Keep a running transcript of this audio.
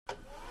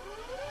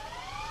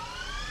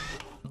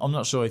I'm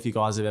not sure if you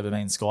guys have ever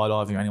been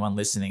skydiving or anyone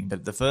listening,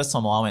 but the first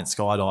time I went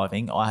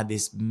skydiving, I had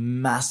this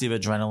massive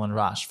adrenaline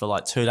rush for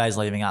like 2 days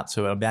leading up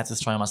to it. I'm about to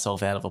throw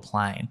myself out of a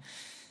plane.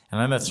 And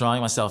I remember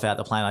throwing myself out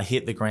the plane. I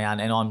hit the ground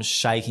and I'm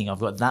shaking. I've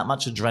got that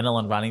much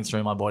adrenaline running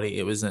through my body.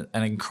 It was an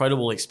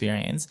incredible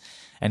experience.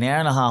 An hour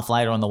and a half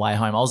later on the way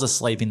home, I was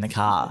asleep in the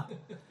car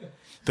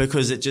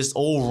because it just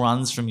all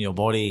runs from your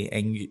body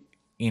and,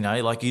 you know,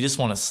 like you just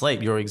want to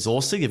sleep. You're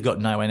exhausted. You've got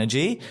no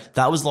energy.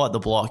 That was like the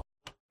block.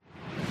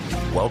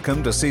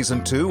 Welcome to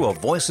Season 2 of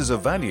Voices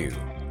of Value,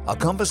 a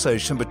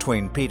conversation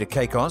between Peter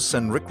Kakos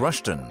and Rick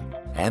Rushton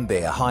and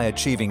their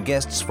high-achieving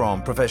guests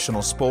from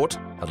professional sport,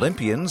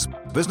 Olympians,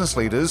 business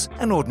leaders,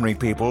 and ordinary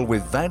people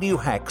with value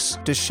hacks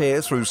to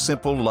share through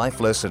simple life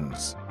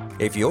lessons.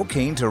 If you're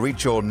keen to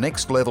reach your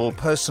next level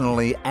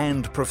personally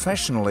and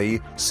professionally,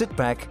 sit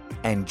back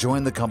and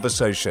join the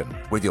conversation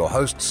with your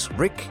hosts,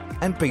 Rick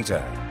and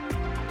Peter.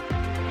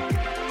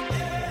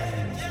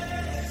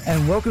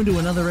 And welcome to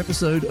another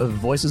episode of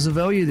Voices of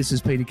Value. This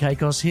is Peter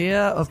Kakos here,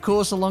 of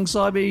course,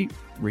 alongside me,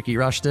 Ricky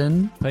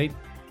Rushton. Pete,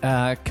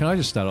 can I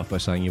just start off by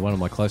saying you're one of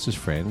my closest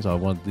friends. I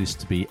want this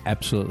to be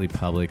absolutely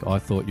public. I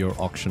thought your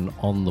auction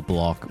on the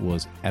block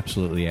was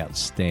absolutely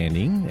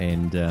outstanding,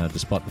 and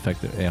despite the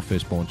fact that our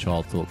firstborn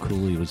child thought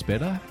Cooley was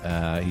better,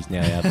 he's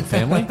now out of the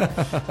family.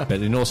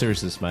 But in all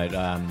seriousness, mate,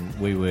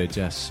 we were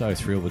just so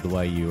thrilled with the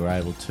way you were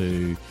able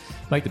to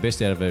make the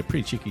best out of a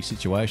pretty tricky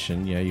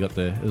situation. You know,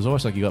 it was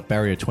almost like you got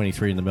barrier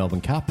 23 in the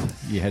Melbourne Cup.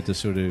 You had to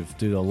sort of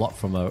do a lot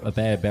from a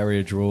bad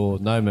barrier draw,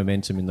 no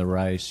momentum in the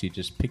race. You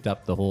just picked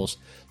up the horse,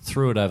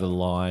 threw it over the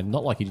line.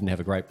 Not like you didn't have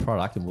a great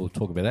product, and we'll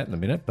talk about that in a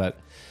minute, but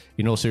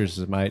in all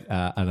seriousness, mate,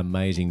 an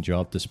amazing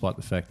job, despite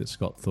the fact that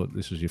Scott thought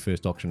this was your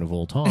first auction of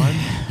all time.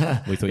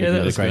 We thought you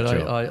did a great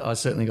job. I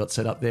certainly got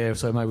set up there,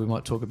 so maybe we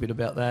might talk a bit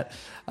about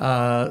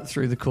that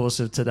through the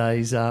course of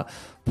today's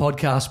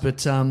podcast.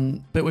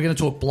 But we're going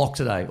to talk block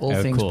today, all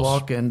things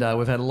block, and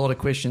we've had a lot of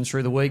questions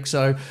through the week,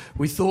 so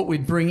we thought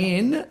we'd bring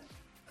in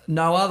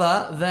no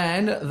other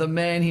than the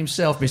man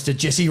himself, Mr.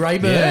 Jesse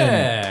Rayburn.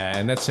 Yeah,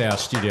 and that's our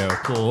studio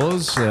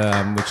applause,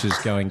 which is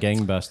going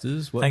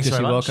gangbusters. Thanks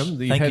Jesse, very much.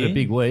 Welcome. You've had a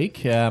big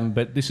week,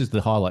 but this is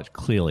the highlight,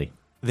 clearly.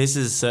 This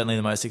is certainly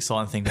the most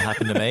exciting thing to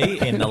happen to me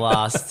in the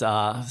last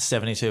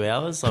 72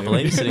 hours, I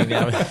believe, sitting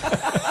down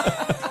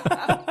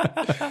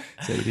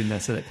So you didn't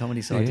see that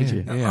comedy side, did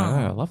you?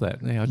 Yeah, I love that.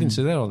 Yeah, I didn't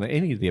see that on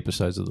any of the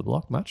episodes of The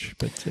Block much.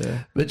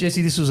 But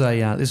Jesse, this was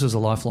a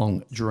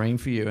lifelong dream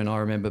for you, and I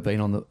remember being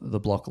on the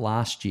block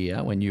last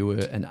year when you were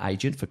an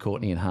agent for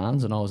Courtney and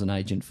Hans, and I was an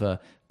agent for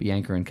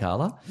Bianca and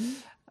Carla.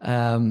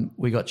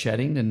 We got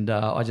chatting, and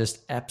I just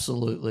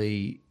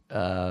absolutely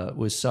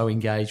was so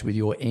engaged with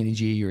your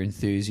energy, your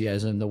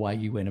enthusiasm, the way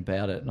you went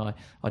about it. And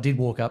I did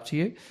walk up to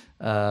you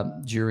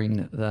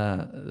during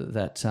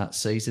that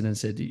season and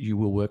said, you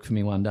will work for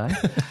me one day.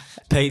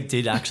 Pete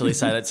did actually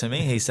say that to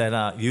me. He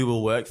said, you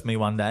will work for me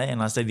one day. And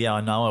I said, yeah,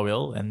 I know I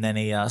will. And then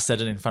he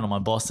said it in front of my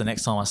boss the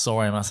next time I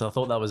saw him. I said, I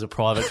thought that was a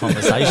private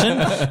conversation,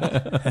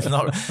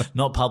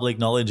 not public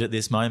knowledge at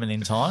this moment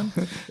in time.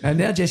 And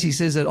now Jesse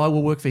says that I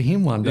will work for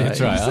him one day. That's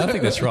right. I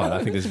think that's right.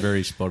 I think that's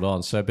very spot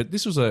on. So, but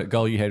this was a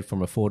goal you had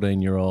from a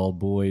 14-year-old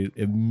boy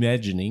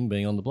imagining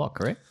being on the block,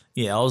 correct?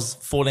 Yeah, I was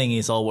 14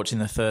 years old watching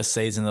the first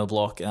season of the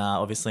block,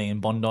 obviously in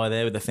Bondi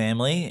there with the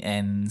family,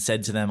 and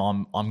said to them,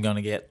 I'm going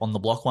to get on the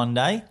block one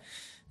day.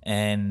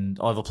 And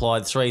I've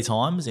applied 3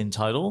 times in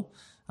total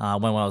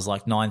when I was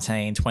like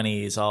 19, 20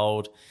 years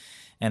old.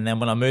 And then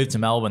when I moved to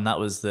Melbourne, that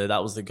was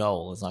the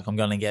goal. It's like, I'm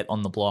going to get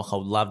on the block. I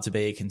would love to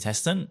be a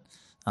contestant.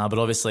 But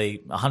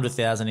obviously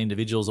 100,000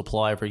 individuals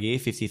apply every year,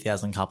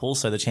 50,000 couples.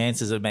 So the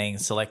chances of being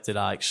selected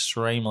are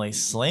extremely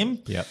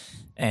slim. Yep.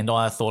 And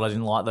I thought I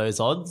didn't like those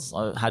odds.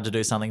 I had to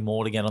do something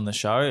more to get on the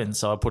show. And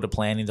so I put a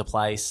plan into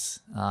place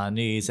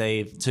New Year's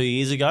Eve 2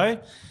 years ago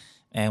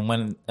and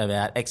went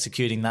about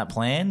executing that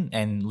plan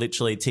and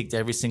literally ticked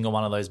every single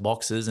one of those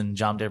boxes and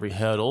jumped every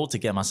hurdle to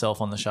get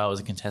myself on the show as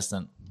a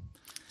contestant.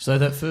 So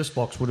that first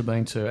box would have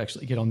been to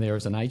actually get on there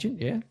as an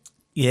agent, yeah?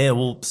 Yeah,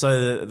 well,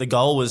 so the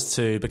goal was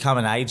to become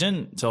an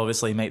agent, to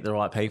obviously meet the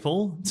right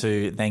people,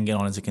 to then get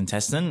on as a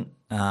contestant.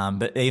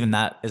 But even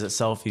that as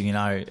itself, you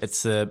know,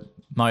 it's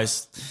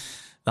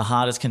the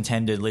hardest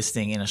contended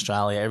listing in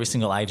Australia. Every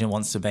single agent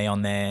wants to be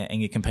on there,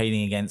 and you're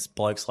competing against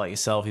blokes like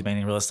yourself who've been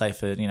in real estate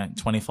for,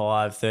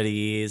 25, 30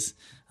 years,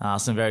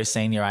 some very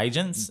senior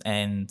agents.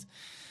 And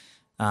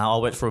I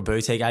worked for a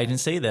boutique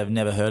agency. They've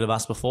never heard of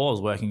us before. I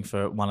was working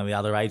for one of the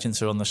other agents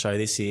who are on the show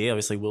this year,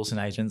 obviously Wilson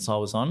Agents I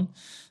was on.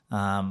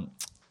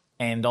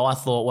 And I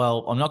thought,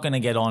 well, I'm not going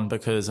to get on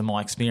because of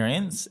my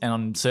experience, and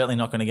I'm certainly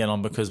not going to get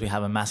on because we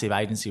have a massive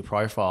agency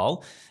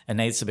profile. It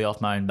needs to be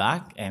off my own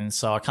back. And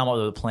so I come up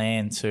with a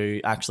plan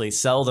to actually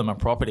sell them a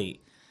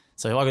property.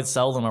 So if I could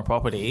sell them a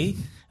property,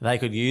 they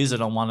could use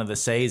it on one of the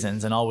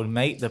seasons, and I would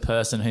meet the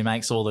person who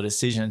makes all the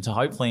decision to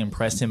hopefully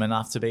impress him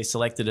enough to be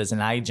selected as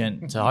an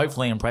agent, to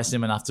hopefully impress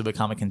him enough to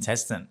become a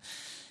contestant.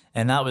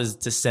 And that was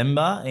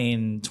December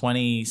in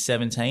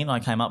 2017. I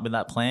came up with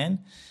that plan.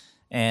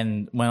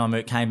 And when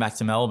I came back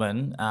to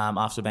Melbourne,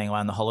 after being away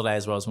on the holiday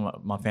as well as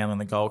my family on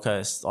the Gold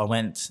Coast, I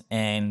went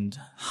and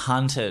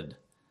hunted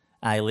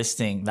a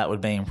listing that would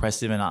be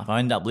impressive enough. I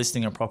ended up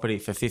listing a property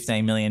for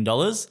 $15 million,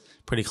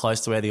 pretty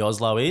close to where the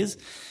Oslo is.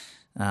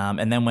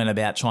 And then went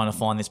about trying to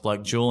find this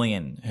bloke,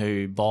 Julian,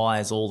 who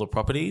buys all the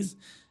properties.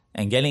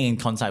 And getting in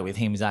contact with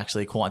him is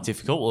actually quite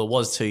difficult. Well, it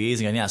was 2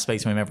 years ago. Now I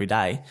speak to him every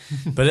day.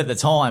 But at the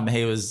time,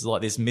 he was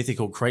like this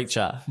mythical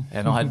creature.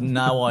 And I had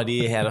no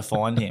idea how to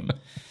find him.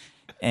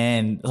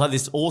 And I had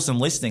this awesome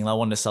listing. I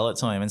wanted to sell it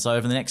to him. And so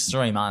over the next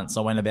 3 months,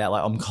 I went about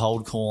I'm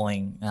cold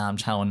calling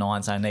Channel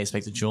 9 saying I need to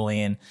speak to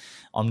Julian.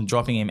 I'm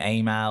dropping him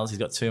emails. He's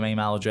got 2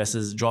 email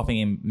addresses, dropping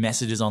him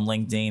messages on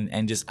LinkedIn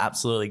and just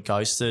absolutely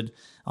ghosted.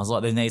 I was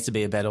like, there needs to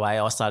be a better way.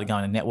 I started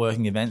going to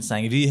networking events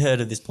saying, have you heard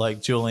of this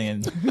bloke,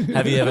 Julian?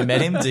 Have you ever met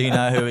him? Do you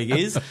know who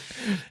he is?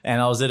 And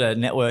I was at a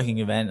networking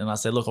event and I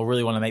said, look, I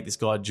really want to meet this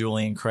guy,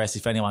 Julian Kress.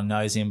 If anyone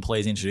knows him,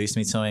 please introduce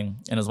me to him.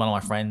 And it was one of my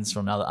friends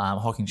from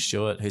Hocking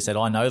Stewart who said,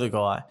 I know the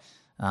guy,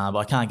 but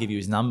I can't give you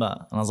his number.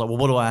 And I was like, well,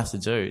 what do I have to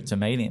do to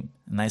meet him?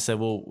 And they said,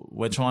 well,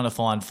 we're trying to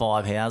find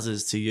 5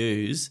 houses to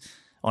use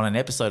on an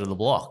episode of The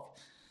Block.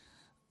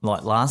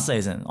 Like last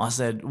season, I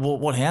said, well,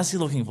 what house are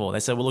you looking for?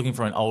 They said, we're looking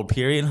for an old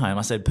period home.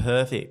 I said,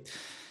 perfect.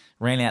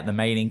 Ran out the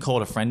meeting,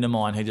 called a friend of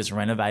mine who just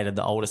renovated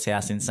the oldest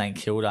house in St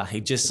Kilda. He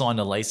just signed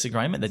a lease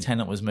agreement. The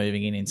tenant was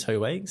moving in 2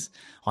 weeks.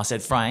 I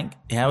said, Frank,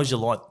 how would you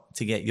like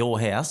to get your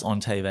house on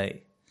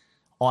TV?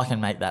 I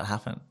can make that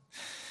happen.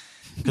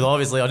 Because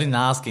obviously I didn't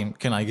ask him,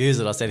 can I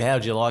use it? I said, how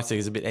would you like to?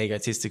 He's a bit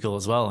egotistical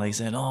as well. And he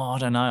said, I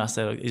don't know. I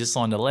said, he just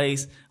signed a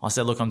lease. I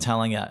said, look, I'm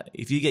telling you,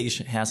 if you get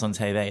your house on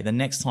TV, the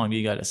next time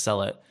you go to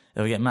sell it,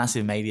 it'll get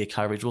massive media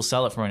coverage. We'll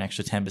sell it for an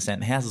extra 10%.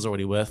 The house is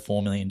already worth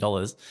 $4 million.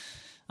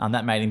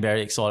 That made him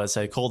very excited.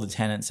 So he called the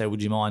tenant and said,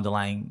 would you mind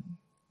delaying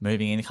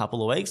moving in a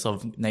couple of weeks? I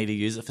need to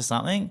use it for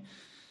something.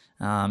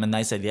 And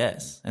they said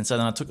yes. And so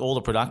then I took all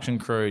the production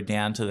crew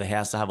down to the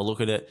house to have a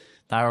look at it.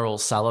 They were all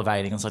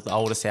salivating. It's like the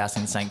oldest house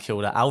in St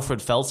Kilda.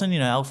 Alfred Felton, you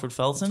know Alfred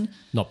Felton?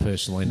 Not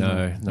personally,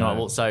 no. Right,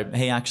 well, so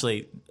he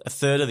actually, a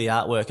third of the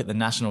artwork at the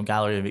National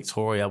Gallery of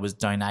Victoria was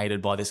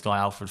donated by this guy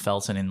Alfred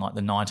Felton in like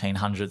the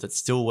 1900s. It's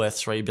still worth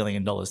 $3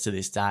 billion to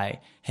this day.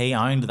 He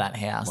owned that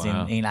house in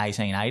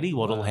 1880,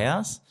 Wattle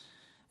House.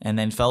 And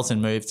then Felton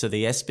moved to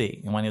the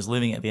Espy. And when he was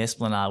living at the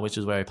Esplanade, which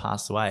is where he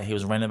passed away, he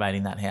was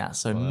renovating that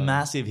house. So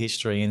massive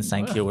history in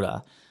St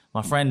Kilda.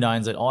 My friend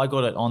owns it. I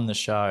got it on the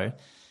show.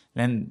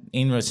 Then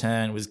in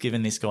return was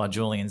given this guy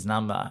Julian's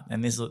number.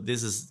 And this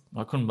is,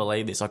 I couldn't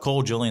believe this. I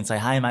called Julian and say,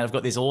 hey mate, I've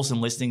got this awesome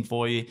listing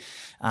for you.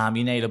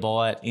 You need to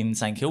buy it in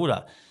St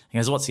Kilda. He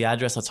goes, what's the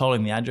address? I told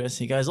him the address.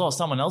 He goes, oh,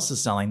 someone else is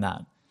selling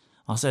that.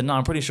 I said, no,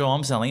 I'm pretty sure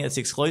I'm selling it. It's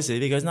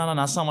exclusive. He goes,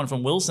 no, someone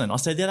from Wilson. I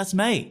said, yeah, that's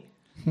me.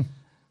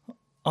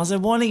 I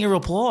said, why didn't you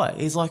reply?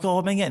 He's like, oh,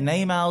 I've been getting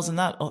emails and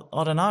that.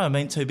 I don't know. I've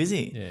been too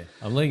busy. Yeah,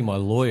 I'm letting my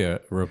lawyer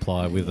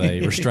reply with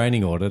a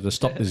restraining order to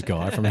stop this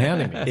guy from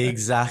hounding me.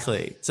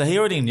 Exactly. So he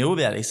already knew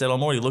about it. He said,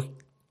 I'm already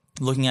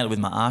looking at it with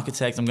my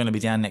architect. I'm going to be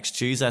down next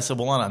Tuesday. I said,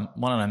 well,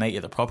 why don't I meet you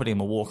at the property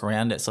and we'll walk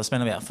around it? So I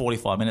spent about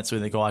 45 minutes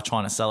with the guy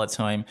trying to sell it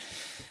to him.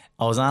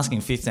 I was asking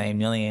 $15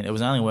 million. It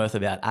was only worth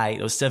about $8 million.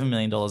 It was $7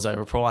 million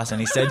overpriced.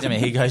 And he said to me,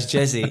 he goes,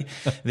 Jesse,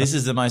 this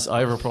is the most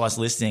overpriced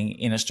listing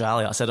in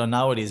Australia. I said, I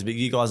know it is, but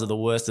you guys are the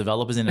worst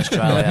developers in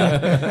Australia.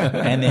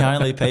 And the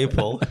only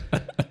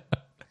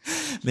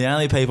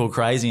people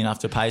crazy enough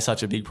to pay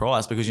such a big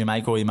price because you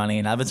make all your money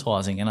in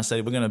advertising. And I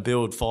said, we're going to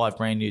build 5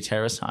 brand new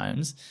terrace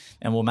homes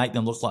and we'll make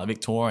them look like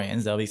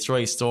Victorians. There'll be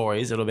 3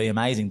 stories. It'll be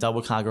amazing.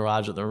 Double car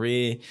garage at the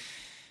rear.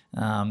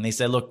 He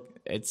said, look,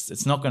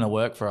 it's not going to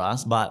work for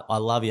us, but I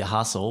love your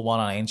hustle. Why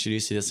don't I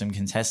introduce you to some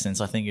contestants?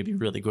 I think you'd be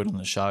really good on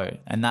the show.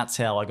 And that's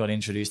how I got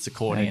introduced to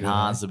Courtney and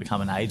Hans to become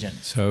an agent.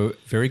 So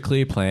very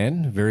clear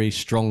plan, very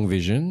strong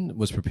vision,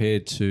 was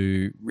prepared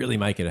to really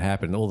make it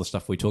happen. All the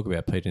stuff we talk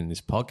about, Peter, in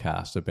this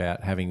podcast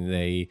about having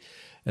the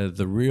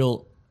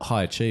real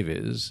high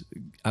achievers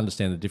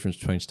understand the difference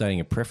between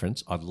stating a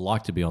preference, I'd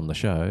like to be on the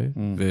show,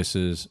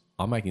 versus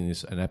I'm making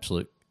this an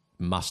absolute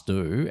must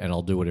do and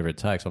I'll do whatever it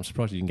takes. I'm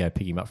surprised you didn't go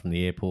pick him up from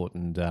the airport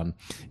and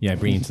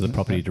bring him to the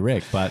property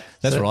direct, but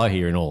that's what I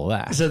hear in all of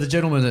that. So the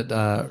gentleman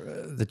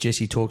that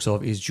Jesse talks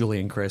of is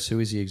Julian Kress, who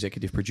is the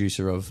executive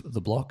producer of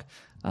The Block,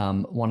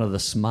 one of the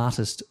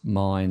smartest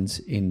minds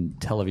in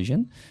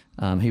television.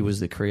 He was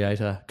the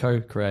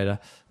co-creator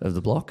of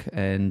The Block,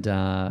 and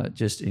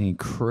just an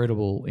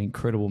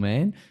incredible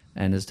man,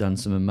 and has done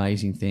some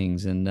amazing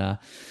things. And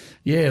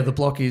The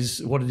Block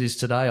is what it is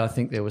today. I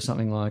think there was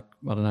something like,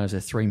 I don't know, is there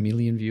 3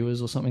 million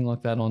viewers or something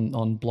like that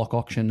on Block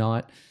auction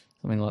night,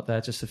 something like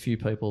that. Just a few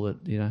people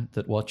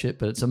that watch it,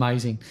 but it's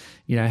amazing.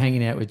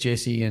 Hanging out with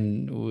Jesse,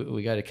 and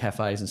we go to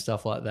cafes and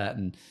stuff like that,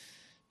 and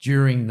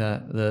during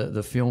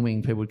the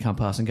filming, people would come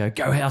past and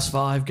go House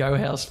 5, go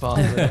House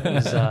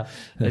 5.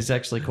 It's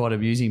actually quite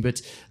amusing.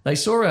 But they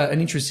saw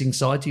an interesting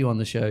side to you on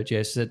the show,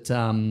 Jess, that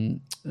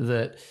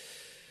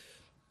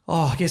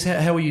I guess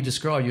how were you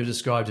described? You were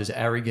described as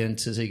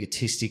arrogant, as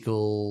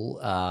egotistical,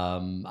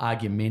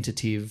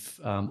 argumentative,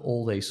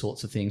 all these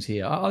sorts of things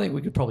here. I think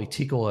we could probably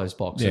tick all those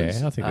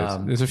boxes. Yeah, I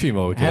think there's a few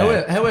more we could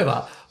add.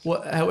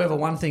 However,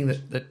 one thing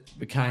that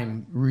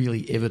became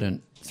really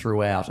evident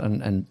throughout,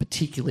 and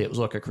particularly it was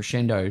like a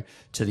crescendo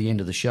to the end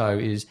of the show,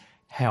 is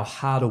how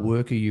hard a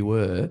worker you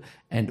were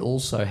and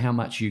also how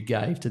much you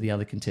gave to the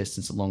other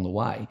contestants along the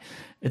way.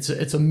 It's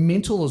a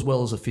mental as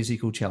well as a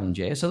physical challenge,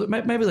 yeah? So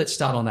maybe let's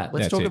start on that.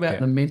 Let's talk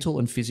about the mental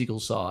and physical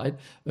side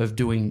of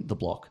doing the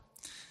block.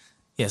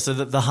 Yeah, so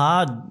the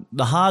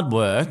hard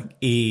work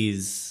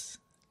is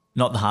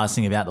not the hardest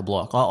thing about the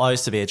block. I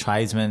used to be a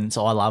tradesman,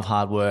 so I love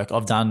hard work.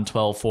 I've done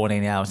 12,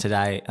 14 hours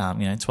today,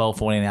 12,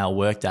 14 hour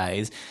work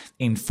days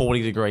in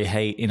 40 degree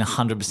heat in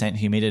 100%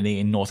 humidity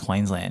in North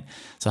Queensland.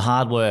 So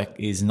hard work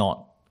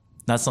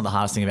that's not the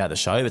hardest thing about the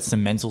show. It's the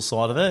mental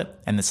side of it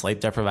and the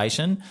sleep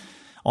deprivation.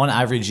 On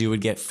average, you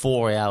would get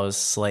 4 hours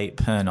sleep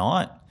per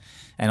night.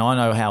 And I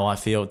know how I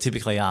feel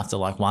typically after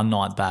like one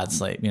night bad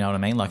sleep. You know what I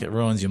mean? Like it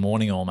ruins your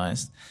morning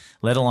almost,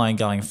 let alone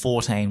going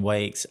 14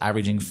 weeks,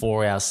 averaging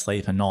 4 hours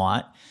sleep a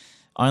night.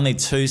 Only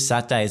 2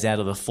 Saturdays out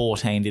of the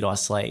 14 did I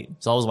sleep.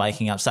 So I was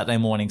waking up Saturday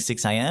morning,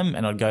 6 a.m.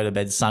 and I'd go to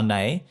bed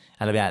Sunday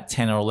at about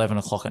 10 or 11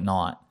 o'clock at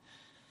night.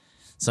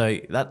 So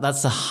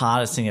that's the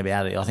hardest thing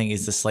about it, I think,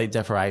 is the sleep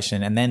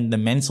deprivation. And then the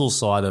mental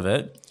side of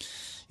it,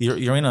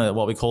 you're in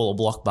what we call a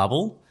block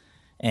bubble.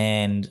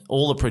 And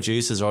all the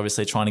producers are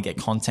obviously trying to get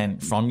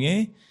content from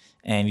you,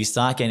 and you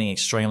start getting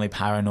extremely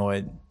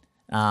paranoid.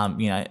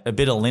 A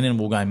bit of linen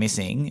will go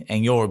missing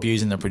and you're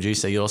abusing the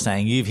producer. You're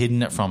saying, you've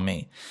hidden it from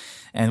me.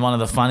 And one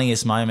of the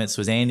funniest moments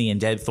was Andy and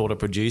Deb thought a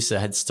producer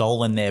had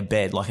stolen their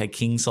bed, like a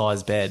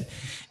king-size bed,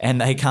 and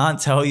they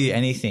can't tell you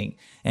anything.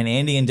 And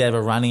Andy and Deb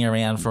are running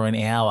around for an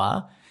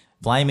hour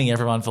blaming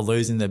everyone for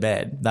losing the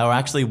bed. They were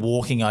actually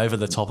walking over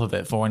the top of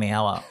it for an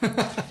hour.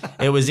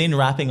 It was in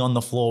wrapping on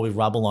the floor with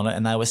rubble on it,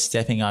 and they were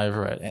stepping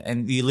over it.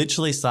 And you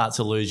literally start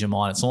to lose your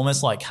mind. It's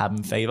almost like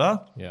cabin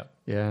fever. Yeah.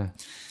 Yeah.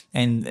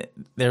 And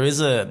there is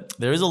a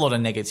lot of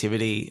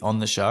negativity on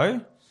the show.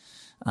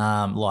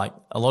 Like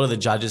a lot of the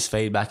judges'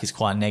 feedback is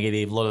quite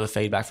negative. A lot of the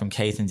feedback from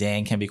Keith and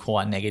Dan can be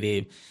quite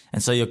negative.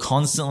 And so you're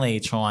constantly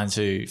trying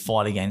to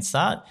fight against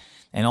that.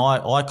 And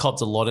I copped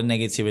a lot of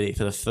negativity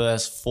for the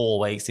first 4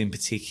 weeks in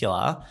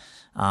particular.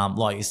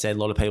 Like you said, a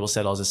lot of people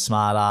said I was a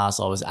smart ass,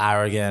 I was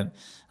arrogant,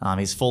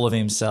 he's full of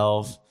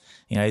himself,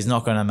 he's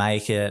not going to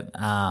make it.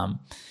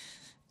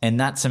 And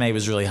that to me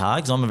was really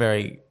hard because I'm a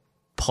very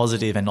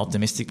positive and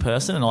optimistic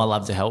person and I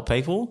love to help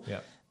people.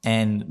 Yeah.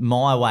 And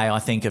my way, I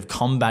think, of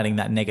combating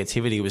that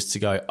negativity was to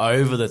go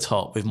over the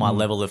top with my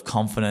level of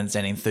confidence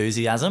and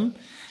enthusiasm.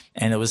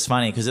 And it was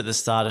funny because at the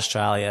start,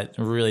 Australia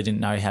really didn't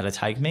know how to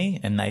take me,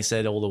 and they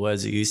said all the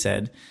words that you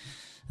said.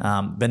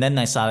 But then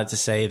they started to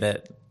see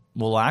that,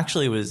 well, I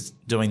actually was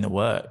doing the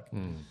work.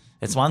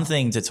 It's one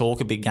thing to talk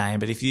a big game,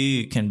 but if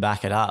you can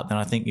back it up, then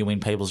I think you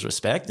win people's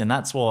respect. And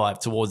that's why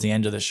towards the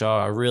end of the show,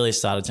 I really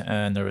started to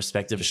earn the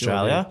respect of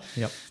Australia.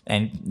 Sure, yep.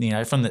 And,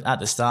 at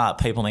the start,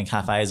 people in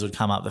cafes would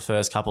come up the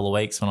first couple of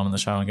weeks when I'm on the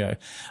show and go,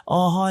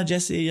 oh, hi,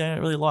 Jesse, I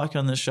don't really like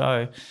you on the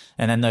show.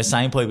 And then those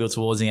same people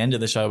towards the end of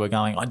the show were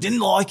going, I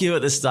didn't like you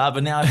at the start,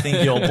 but now I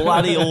think you're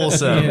bloody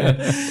awesome.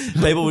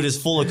 People were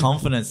just full of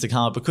confidence to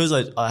come up because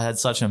I had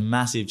such a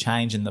massive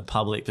change in the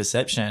public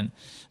perception.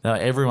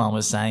 Everyone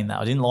was saying that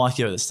I didn't like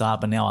you at the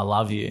start, but now I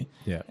love you.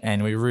 Yeah.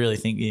 And we really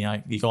think,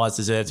 you guys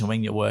deserve to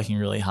win. You're working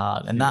really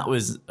hard. And that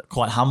was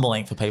quite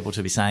humbling for people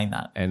to be saying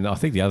that. And I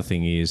think the other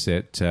thing is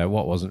that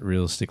what wasn't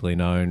realistically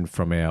known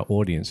from our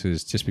audience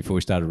is just before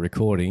we started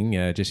recording,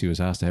 Jesse was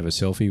asked to have a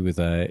selfie with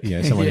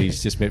someone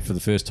he's just met for the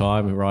first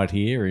time right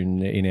here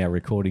in our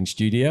recording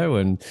studio.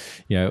 And,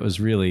 it was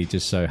really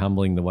just so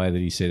humbling the way that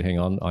he said, hang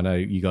on, I know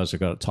you guys have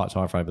got a tight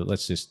time frame, but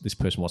this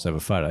person wants to have a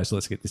photo, so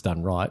let's get this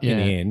done right. Yeah. In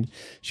the end,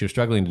 she was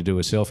struggling to do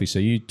a selfie, so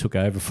you took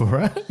over for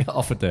her,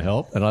 offered to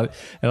help, and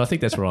I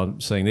think that's what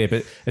I'm seeing there.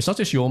 But it's not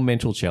just your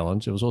mental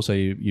challenge; it was also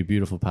your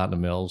beautiful partner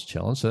Mel's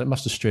challenge. So that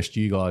must have stressed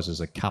you guys as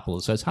a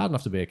couple. So it's hard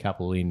enough to be a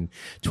couple in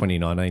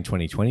 2019,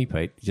 2020,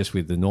 Pete, just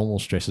with the normal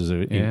stresses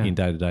in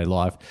day-to-day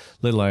life,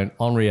 let alone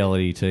on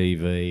reality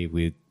TV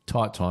with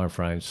tight time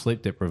frames,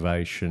 sleep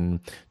deprivation.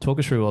 Talk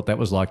us through what that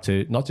was like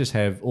to not just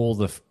have all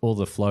the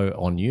flow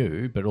on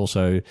you, but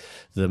also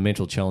the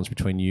mental challenge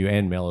between you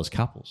and Mel as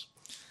couples.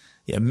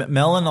 Yeah,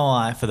 Mel and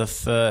I, for the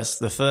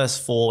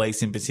first 4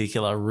 weeks in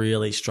particular,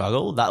 really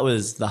struggled. That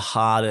was the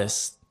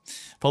hardest,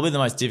 probably the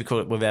most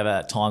difficult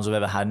times we've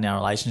ever had in our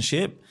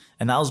relationship.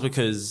 And that was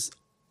because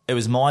it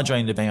was my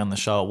dream to be on the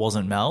show. It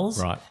wasn't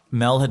Mel's. Right.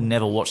 Mel had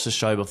never watched the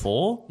show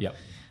before. Yep.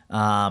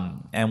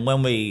 And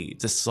when we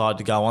decided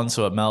to go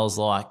onto it, Mel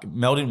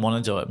didn't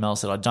want to do it. Mel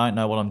said, I don't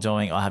know what I'm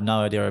doing. I have no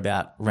idea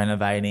about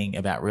renovating,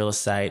 about real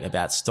estate,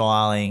 about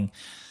styling.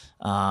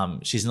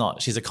 She's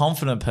a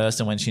confident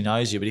person when she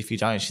knows you, but if you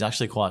don't, she's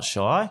actually quite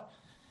shy.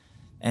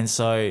 And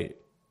so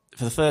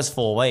for the first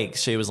 4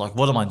 weeks, she was like,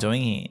 what am I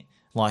doing here?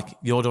 Like,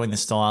 you're doing the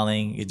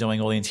styling, you're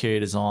doing all the interior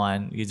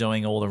design, you're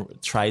doing all the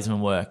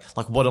tradesman work.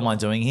 Like, what am I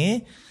doing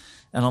here?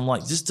 And I'm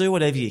like, just do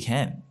whatever you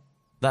can.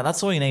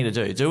 That's all you need to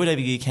do. Do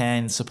whatever you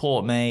can,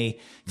 support me,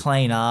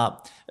 clean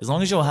up. As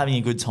long as you're having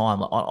a good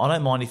time, I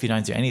don't mind if you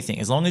don't do anything.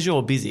 As long as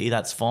you're busy,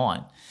 that's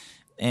fine.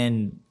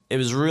 And it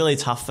was really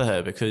tough for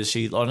her because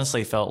she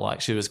honestly felt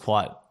like she was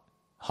quite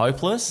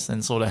hopeless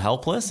and sort of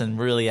helpless and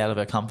really out of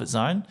her comfort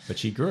zone. But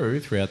she grew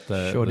throughout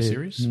the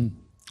series.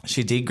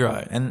 She did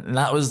grow. And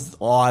that was,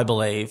 I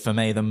believe, for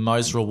me, the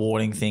most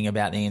rewarding thing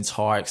about the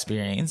entire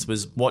experience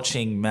was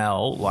watching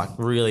Mel like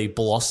really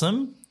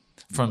blossom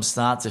from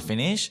start to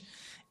finish.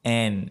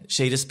 And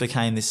she just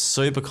became this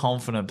super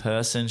confident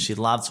person. She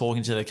loved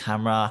talking to the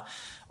camera.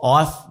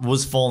 I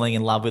was falling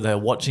in love with her,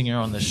 watching her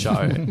on the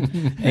show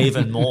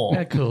even more.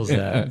 How cool is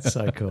that? It's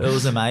so cool. It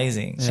was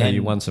amazing. So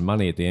you won some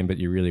money at the end, but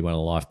you really won a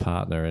life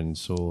partner and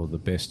saw the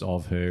best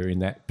of her in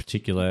that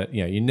particular,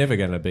 you're never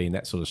going to be in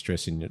that sort of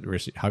stress in the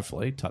rest,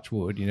 hopefully, touch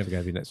wood, you're never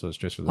going to be in that sort of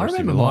stress for the rest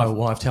of your life. I remember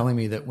my wife telling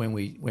me that when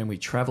we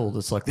travelled,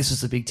 it's like, this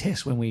is the big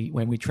test when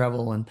we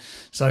travel and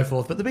so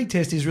forth. But the big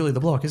test is really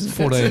the block, isn't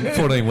it?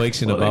 14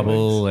 weeks in a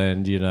bubble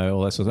and,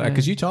 all that sort of thing.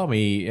 Because you told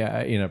me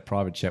in a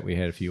private chat we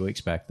had a few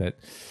weeks back that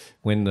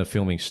when the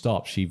filming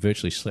stopped, she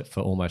virtually slept for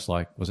almost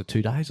was it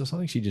 2 days or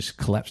something? She just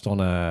collapsed on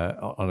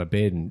a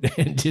bed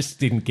and just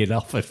didn't get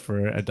off it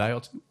for a day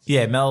or two.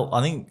 Yeah, Mel, I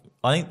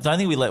don't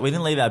think we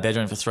didn't leave our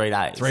bedroom for 3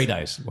 days. 3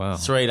 days, wow.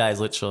 3 days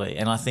literally.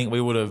 And I think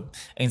we would have,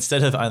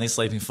 instead of only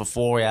sleeping for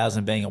 4 hours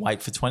and being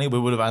awake for 20, we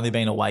would have only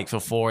been awake for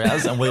 4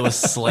 hours and we were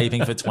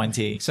sleeping for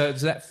 20. So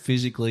does that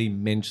physically,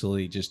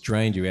 mentally just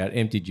drained you out,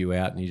 emptied you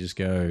out, and you just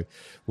go,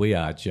 we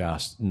are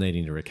just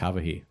needing to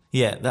recover here?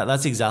 Yeah,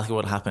 that's exactly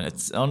what happened.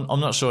 I'm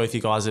not sure if you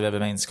guys have ever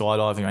been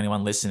skydiving or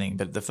anyone listening,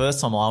 but the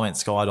first time I went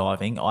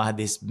skydiving, I had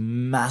this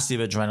massive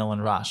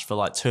adrenaline rush for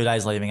like 2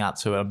 days leading up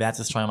to it. I'm about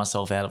to throw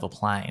myself out of a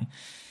plane.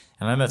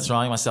 And I remember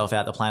throwing myself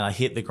out the plane. I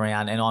hit the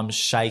ground and I'm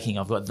shaking.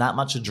 I've got that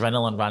much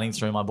adrenaline running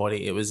through my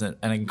body. It was an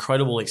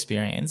incredible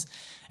experience.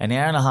 An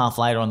hour and a half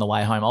later on the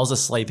way home, I was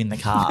asleep in the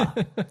car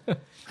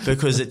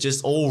because it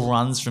just all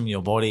runs from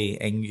your body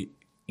and you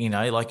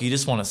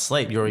just want to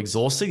sleep. You're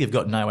exhausted. You've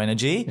got no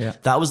energy. Yeah.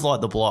 That was like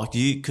the block.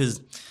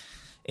 Because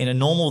in a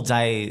normal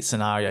day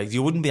scenario,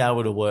 you wouldn't be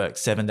able to work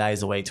 7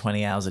 days a week,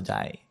 20 hours a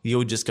day. You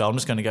would just go, I'm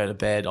just going to go to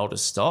bed. I'll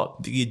just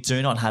stop. But you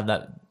do not have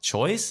that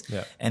choice.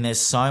 Yeah. And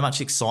there's so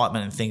much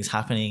excitement and things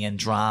happening and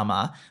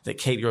drama that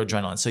keep your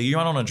adrenaline. So you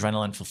run on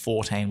adrenaline for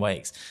 14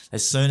 weeks.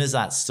 As soon as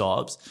that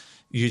stops,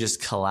 you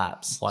just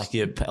collapse.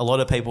 A lot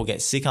of people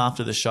get sick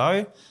after the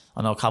show.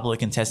 I know a couple of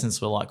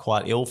contestants were like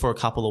quite ill for a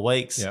couple of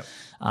weeks. Yep.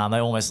 They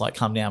almost like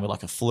come down with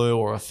like a flu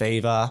or a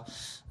fever,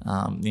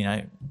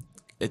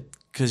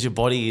 because your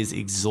body is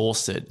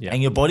exhausted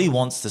and your body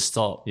wants to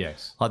stop.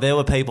 Yes. Like there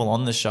were people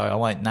on the show, I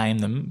won't name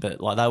them,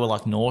 but like they were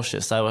like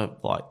nauseous. They were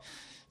like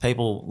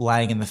people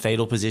laying in the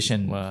fetal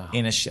position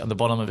in on the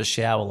bottom of a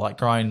shower, like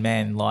grown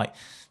men, like,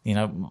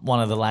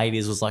 one of the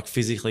ladies was like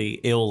physically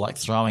ill, like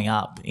throwing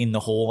up in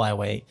the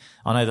hallway.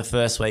 I know the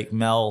first week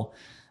Mel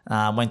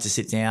went to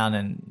sit down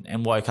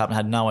and woke up and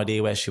had no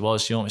idea where she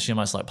was. She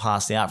almost like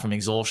passed out from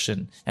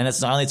exhaustion. And it's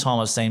the only time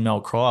I've seen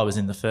Mel cry was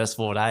in the first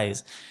 4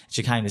 days.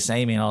 She came to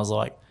see me and I was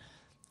like,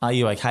 are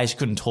you okay? She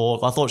couldn't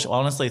talk. I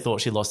honestly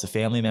thought she lost a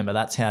family member.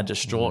 That's how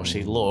distraught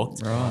she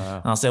looked.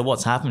 Right. And I said,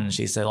 what's happened? And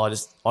she said, I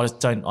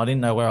didn't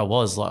know where I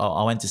was. Like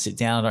I went to sit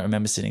down. I don't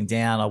remember sitting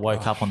down. I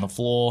woke up on the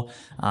floor.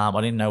 I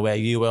didn't know where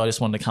you were. I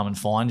just wanted to come and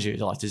find you,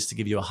 like just to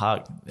give you a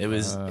hug. It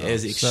was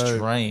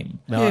extreme.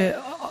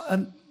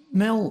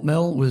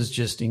 Mel was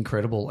just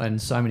incredible,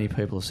 and so many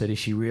people have said, is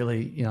she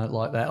really,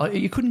 like that?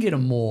 You couldn't get a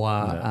more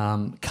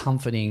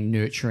comforting,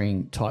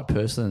 nurturing type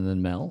person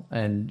than Mel,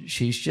 and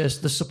she's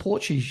just, the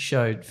support she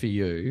showed for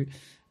you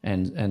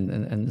and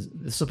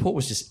the support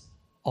was just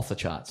off the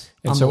charts.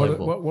 And so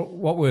unbelievable.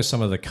 what were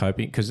some of the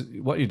coping, because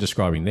what you're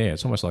describing there,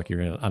 it's almost like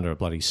you're under a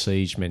bloody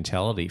siege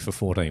mentality for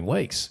 14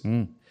 weeks.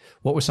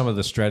 What were some of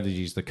the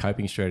strategies, the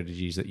coping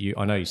strategies that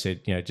I know you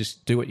said,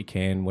 just do what you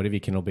can, whatever you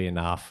can will be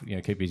enough,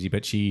 keep busy,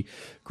 but she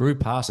grew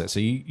past that.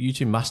 So you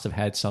two must have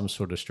had some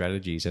sort of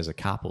strategies as a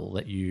couple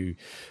that you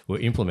were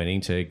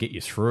implementing to get you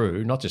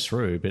through, not just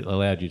through, but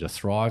allowed you to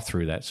thrive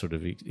through that sort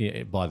of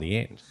by the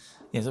end.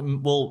 Yeah,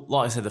 well,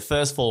 like I said, the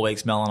first 4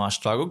 weeks Mel and I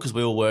struggled because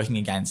we were working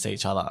against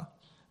each other.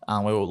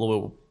 We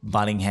were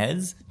butting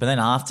heads, but then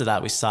after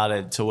that we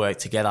started to work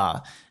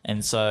together.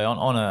 And so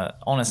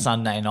on a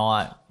Sunday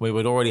night we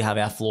would already have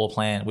our floor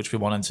plan, which we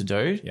wanted to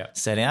do,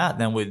 set out.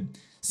 Then we'd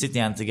sit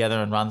down together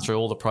and run through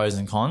all the pros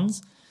and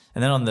cons.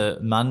 And then on the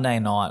Monday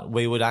night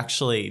we would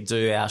actually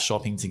do our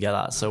shopping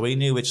together. So we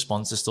knew which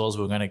sponsor stores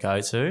we were going to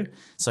go to.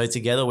 So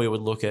together we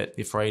would look at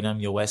your Freedom,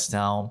 your West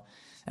Elm,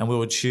 and we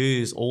would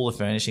choose all the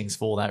furnishings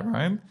for that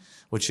room.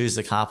 We'll choose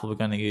the carpet we're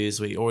going to use.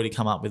 We already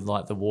come up with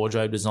like the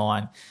wardrobe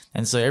design.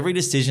 And so every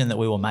decision that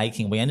we were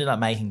making, we ended up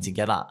making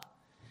together.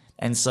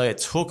 And so it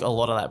took a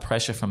lot of that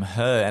pressure from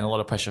her and a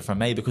lot of pressure from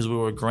me because we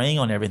were agreeing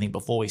on everything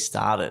before we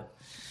started.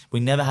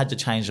 We never had to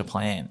change the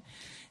plan.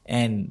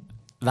 And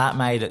that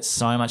made it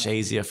so much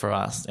easier for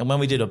us. And when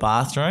we did a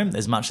bathroom,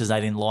 as much as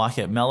they didn't like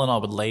it, Mel and I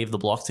would leave the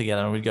block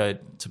together and we'd go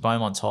to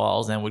Beaumont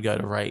Tiles and we'd go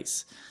to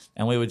Reese.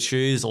 and we would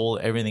choose all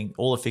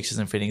the fixtures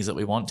and fittings that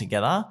we want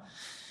together.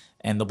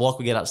 And the block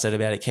would get upset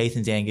about it. Keith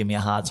and Dan give me a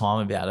hard time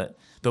about it.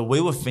 But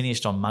we were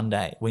finished on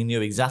Monday. We knew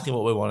exactly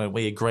what we wanted.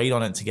 We agreed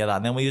on it together.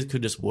 And then we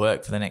could just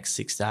work for the next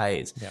 6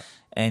 days. Yeah.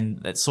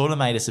 And that sort of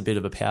made us a bit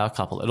of a power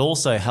couple. It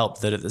also helped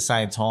that at the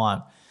same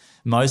time,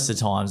 most of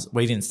the times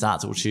we didn't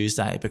start till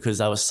Tuesday because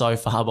they were so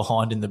far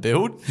behind in the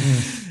build.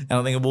 And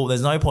I'm thinking, well,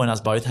 there's no point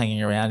us both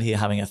hanging around here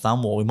having a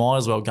thumb war. We might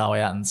as well go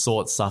out and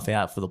sort stuff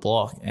out for the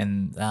block.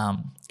 And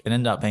it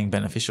ended up being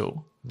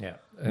beneficial. Yeah.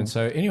 And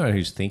so anyone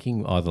who's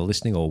thinking, either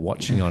listening or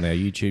watching on our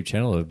YouTube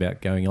channel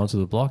about going onto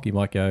the block, you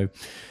might go,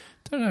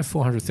 don't know if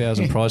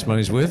 400,000 prize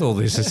money's worth all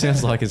this. It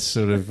sounds like it's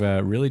sort of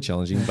really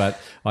challenging. But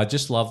I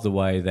just love the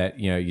way that,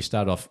 you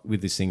start off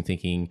with this thing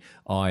thinking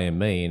I and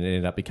me, and it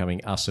ended up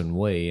becoming us and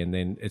we. And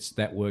then it's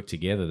that work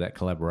together, that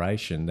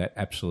collaboration that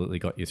absolutely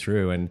got you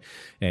through. And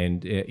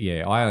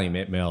I only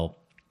met Mel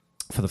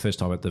for the first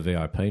time at the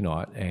VIP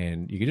night,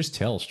 and you could just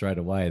tell straight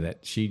away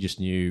that she just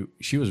knew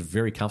she was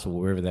very comfortable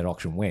wherever that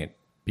auction went,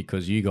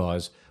 because you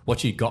guys,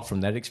 what you got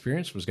from that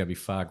experience was going to be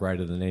far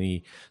greater than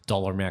any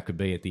dollar amount could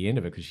be at the end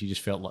of it, because she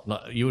just felt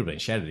like, you would have been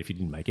shattered if you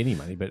didn't make any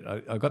money, but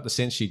I got the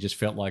sense she just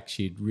felt like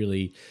she'd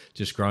really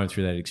just grown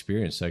through that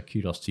experience. So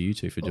kudos to you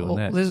two for doing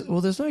that.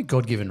 There's no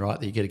God-given right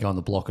that you get to go on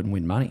the block and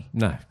win money.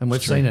 No. And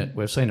we've seen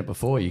it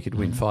before. You could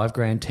win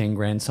 $5,000,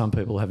 $10,000. Some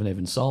people haven't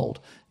even sold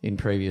in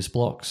previous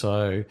blocks.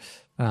 So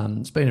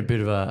it's been a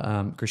bit of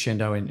a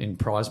crescendo in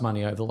prize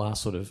money over the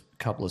last sort of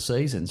couple of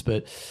seasons.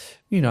 But,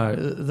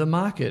 the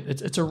market,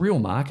 it's a real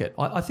market.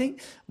 I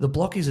think the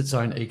block is its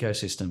own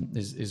ecosystem,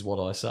 is what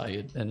I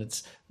say.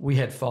 And we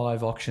had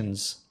 5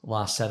 auctions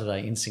last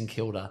Saturday in St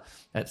Kilda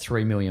at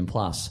 $3 million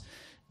plus.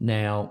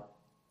 Now,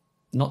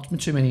 not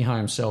too many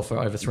homes sell for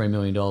over $3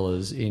 million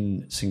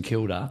in St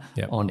Kilda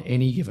on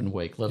any given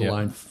week, let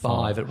alone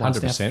 5 at once.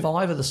 100%. Now,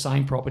 5 of the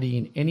same property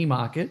in any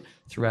market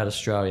throughout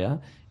Australia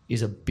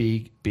is a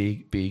big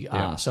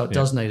ask. So it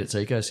does need its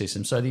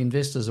ecosystem. So the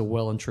investors are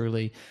well and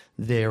truly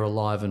there,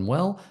 alive and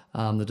well.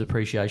 The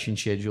depreciation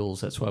schedules,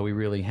 that's why we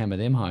really hammer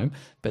them home.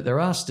 But there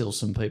are still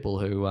some people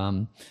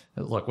who,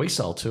 like we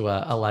sold to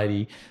a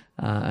lady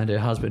and her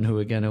husband who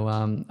are going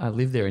to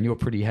live there, and you're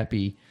pretty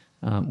happy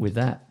with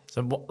that.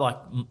 So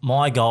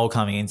my goal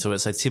coming into it,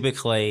 so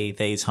typically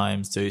these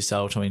homes do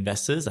sell to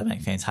investors. They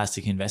make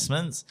fantastic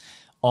investments.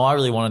 I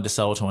really wanted to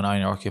sell to an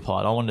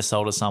owner-occupied. I wanted to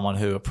sell to someone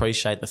who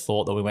appreciate the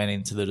thought that we went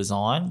into the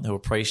design, who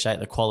appreciate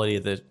the quality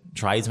of the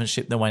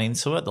tradesmanship that went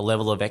into it, the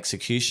level of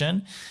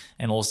execution,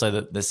 and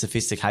also the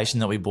sophistication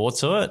that we brought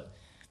to it.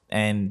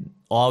 And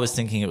I was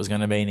thinking it was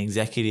going to be an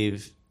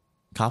executive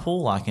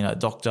couple, like, a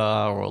doctor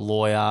or a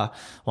lawyer,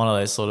 one of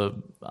those sort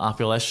of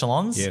upper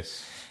echelons.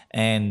 Yes.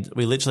 And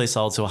we literally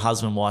sold to a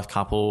husband-wife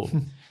couple.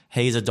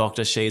 He's a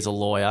doctor, she's a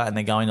lawyer, and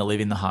they're going to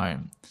live in the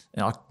home.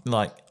 And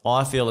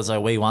I feel as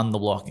though we won the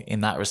block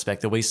in that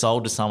respect, that we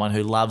sold to someone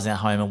who loves our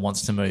home and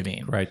wants to move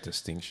in. Great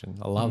distinction.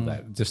 I love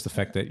that. Just the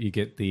fact that you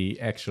get the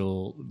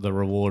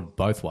reward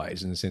both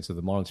ways, in the sense of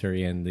the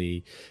monetary and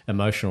the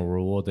emotional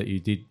reward, that you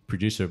did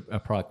produce a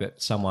product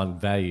that someone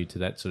valued to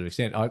that sort of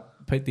extent.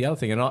 Pete, the other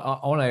thing, and I'm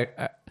going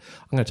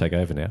to take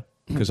over now,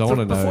 because I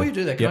want to know. Before you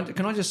do that,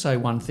 can I just say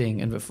one thing,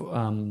 and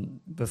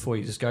before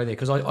you just go there,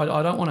 because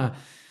I don't want to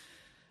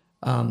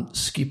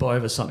skip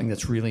over something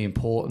that's really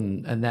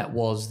important, and that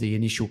was the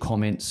initial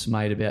comments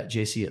made about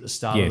Jesse at the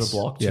start of the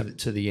block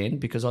to the end,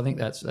 because I think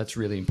that's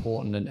really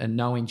important. And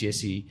knowing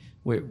Jesse,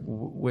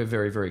 we're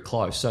very, very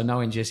close. So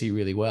knowing Jesse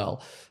really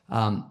well,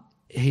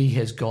 he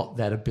has got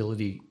that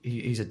ability.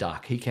 He's a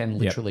duck. He can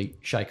literally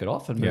shake it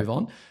off and move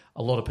on.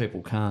 A lot of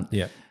people can't.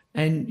 Yeah.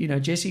 And,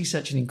 Jesse's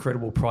such an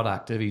incredible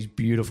product of his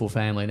beautiful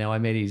family. Now, I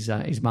met his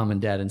mum and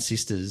dad and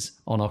sisters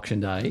on auction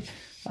day,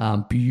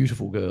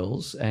 beautiful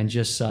girls, and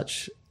just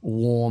such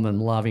warm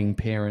and loving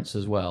parents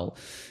as well.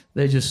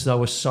 They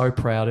were so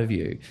proud of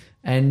you.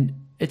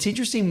 And it's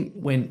interesting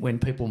when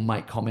people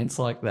make comments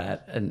like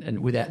that and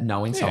without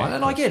knowing someone.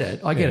 And I get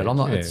it. I'm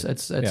not.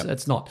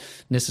 It's not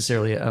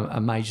necessarily a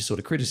major sort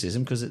of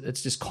criticism, because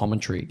it's just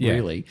commentary,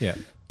 really. Yeah.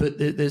 But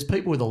there's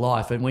people with a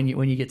life, and when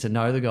you get to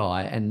know the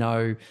guy and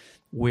know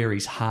where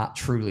his heart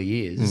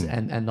truly is,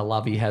 and the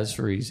love he has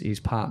for his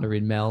partner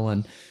in Mel,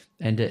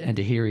 and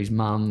to hear his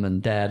mum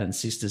and dad and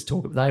sisters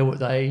talk,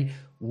 they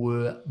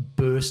were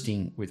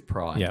bursting with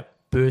pride.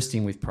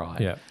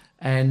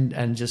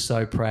 And just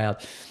so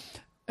proud.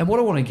 And what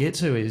I want to get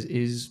to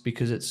is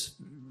because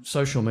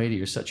social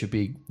media is such a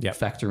big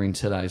factor in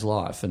today's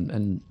life.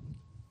 And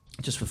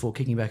just before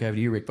kicking back over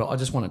to you, Rick, but I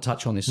just want to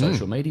touch on this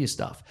social media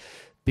stuff,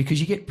 because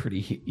you get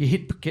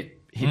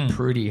hit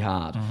pretty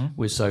hard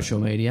with social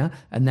media,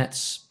 and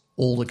that's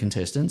all the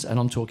contestants. And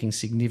I'm talking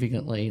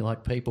significantly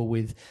like people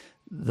with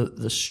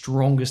the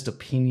strongest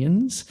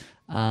opinions,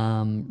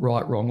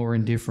 right, wrong, or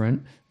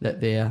indifferent,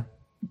 that they're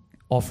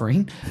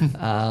offering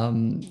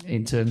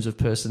in terms of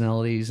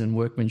personalities and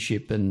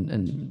workmanship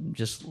and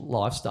just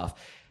life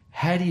stuff.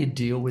 How do you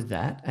deal with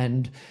that?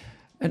 And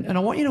I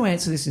want you to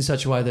answer this in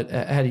such a way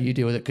that how do you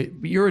deal with it?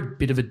 You're a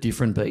bit of a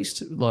different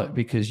beast,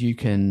 because you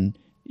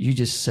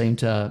just seem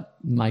to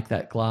make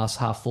that glass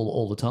half full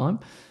all the time.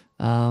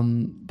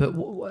 But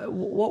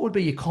what would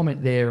be your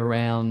comment there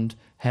around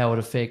how it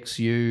affects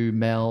you,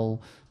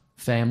 Mel,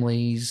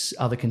 families,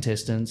 other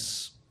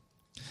contestants?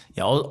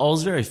 Yeah, I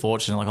was very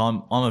fortunate. Like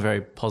I'm a very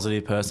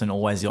positive person,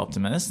 always the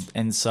optimist.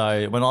 And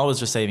so when I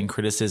was receiving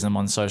criticism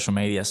on social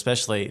media,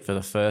 especially for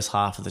the first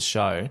half of the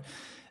show,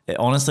 it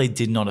honestly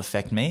did not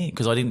affect me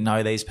because I didn't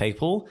know these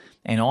people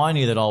and I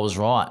knew that I was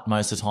right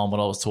most of the time what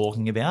I was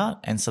talking about.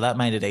 And so that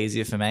made it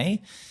easier for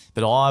me.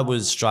 But I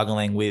was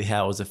struggling with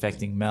how it was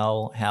affecting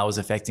Mel, how it was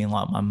affecting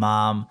like my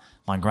mum,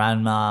 my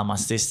grandma, my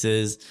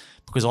sisters,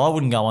 because I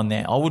wouldn't go on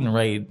there. I wouldn't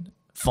read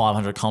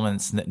 500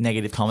 comments,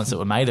 negative comments that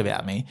were made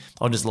about me.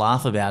 I'd just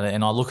laugh about it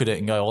and I look at it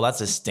and go, well,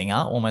 that's a stinger,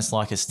 almost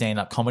like a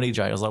stand-up comedy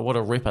joke. I was like, what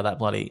a ripper, that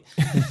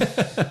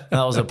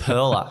was a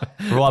perler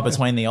right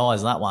between the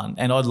eyes, that one.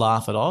 And I'd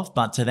laugh it off.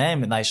 But to them,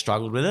 they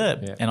struggled with it.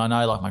 Yeah. And I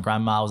know like my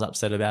grandma was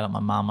upset about it,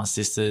 my mum, my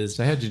sisters.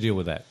 So how did you deal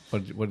with that? How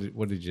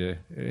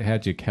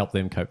did you help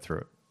them cope through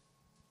it?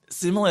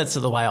 Similar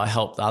to the way I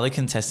helped other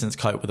contestants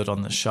cope with it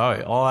on the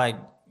show.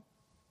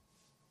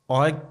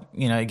 I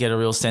get a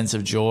real sense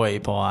of joy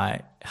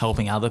by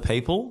helping other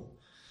people.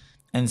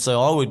 And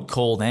so I would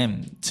call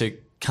them to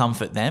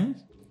comfort them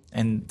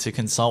and to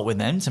consult with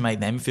them to make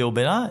them feel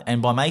better.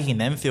 And by making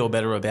them feel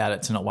better about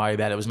it, to not worry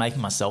about it, was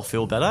making myself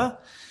feel better.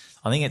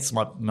 I think it's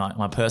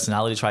my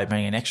personality trait,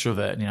 being an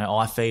extrovert.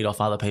 I feed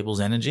off other people's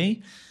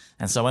energy.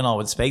 And so when I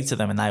would speak to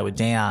them and they were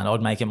down,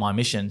 I'd make it my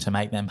mission to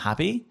make them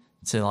happy.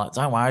 To like,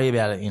 don't worry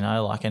about it, and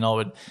I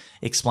would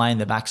explain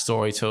the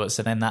backstory to it.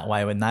 So then that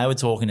way, when they were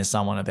talking to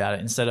someone about it,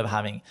 instead of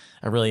having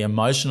a really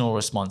emotional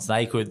response,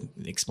 they could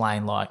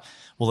explain like,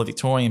 well, the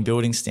Victorian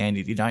building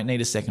standard, you don't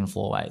need a second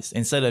floor waste.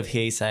 Instead of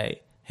he said,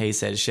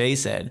 she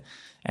said.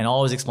 And I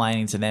was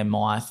explaining to them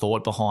my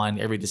thought behind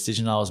every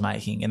decision I was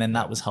making. And then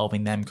that was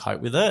helping them cope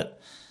with it.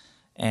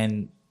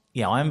 And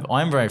yeah,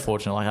 I'm very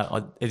fortunate.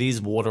 Like it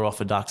is water off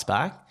a duck's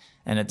back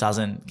and it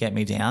doesn't get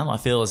me down. I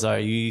feel as though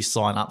you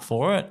sign up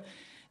for it.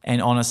 And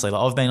honestly,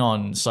 like I've been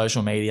on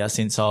social media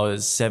since I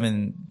was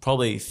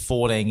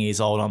 14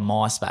 years old on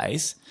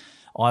MySpace.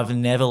 I've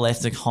never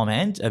left a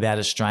comment about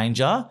a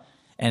stranger,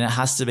 and it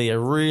has to be a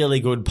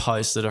really good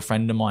post that a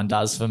friend of mine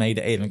does for me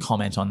to even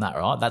comment on that,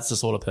 right? That's the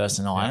sort of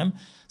person I am.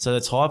 So the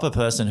type of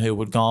person who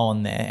would go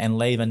on there and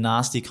leave a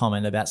nasty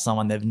comment about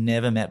someone they've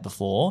never met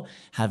before,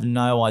 have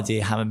no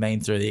idea, haven't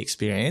been through the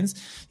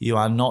experience, you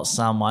are not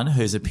someone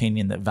whose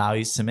opinion that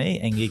values to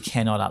me, and you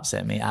cannot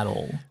upset me at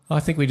all.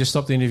 I think we just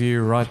stopped the interview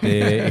right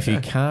there. If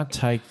you can't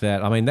take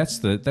that, I mean, that's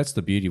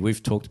the beauty.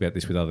 We've talked about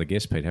this with other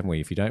guests, Pete, haven't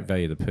we? If you don't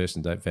value the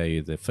person, don't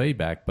value the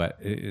feedback, but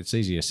it's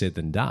easier said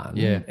than done.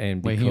 Yeah,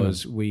 and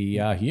because we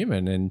are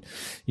human. And,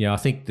 I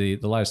think the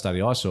latest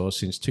study I saw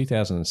since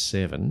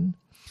 2007,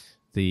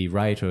 the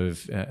rate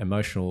of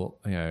emotional,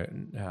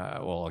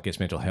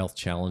 mental health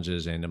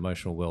challenges and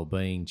emotional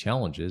well-being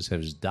challenges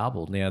has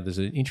doubled. Now, there's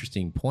an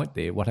interesting point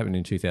there. What happened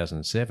in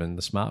 2007,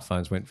 the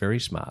smartphones went very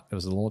smart. It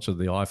was the launch of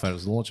the iPhone. It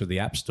was the launch of the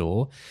App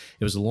Store.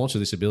 It was the launch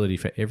of this ability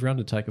for everyone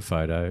to take a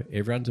photo,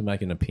 everyone to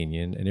make an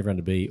opinion, and everyone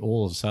to be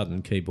all of a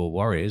sudden keyboard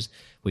warriors.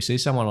 We see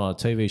someone on a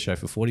TV show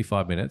for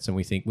 45 minutes and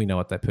we think we know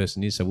what that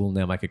person is, so we'll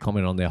now make a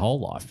comment on their whole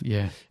life.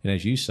 Yeah. And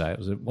as you say,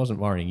 it wasn't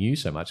worrying you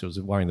so much. It was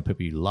worrying the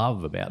people you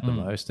love about the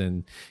most.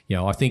 And,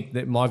 I think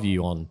that my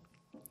view on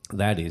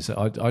that is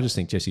I just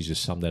think Jesse's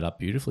just summed that up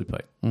beautifully,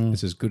 Pete.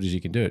 It's as good as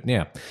you can do it.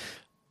 Now,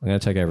 I'm going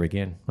to take over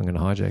again. I'm going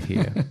to hijack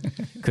here.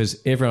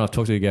 Because everyone I've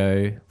talked to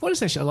go, what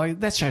is that show? Like,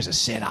 that show's a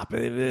setup.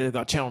 They've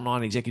got Channel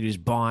 9 executives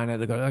buying it.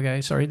 They've got,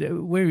 okay, sorry,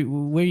 where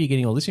are you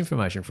getting all this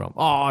information from?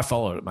 Oh, I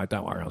followed it, mate.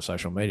 Don't worry, on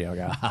social media. I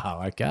go,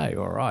 oh, okay,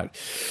 all right.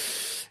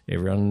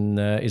 Everyone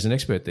is an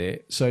expert there.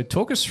 So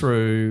talk us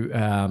through,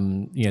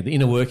 the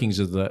inner workings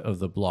of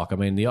the block. I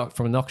mean,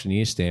 from an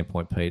auctioneer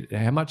standpoint, Pete,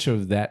 how much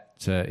of that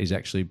is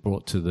actually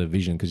brought to the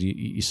vision? Because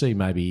you see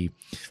maybe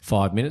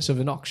 5 minutes of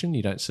an auction.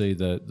 You don't see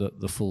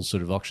the full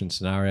sort of auction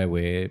scenario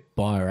where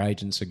buyer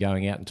agents are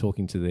going out and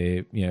talking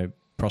to their,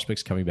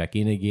 prospects coming back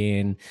in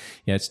again.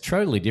 It's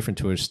totally different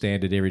to a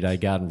standard everyday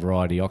garden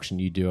variety auction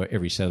you do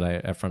every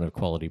Saturday in front of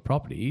quality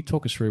property.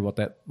 Talk us through what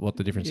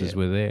the differences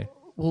were there.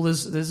 Well,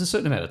 there's a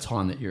certain amount of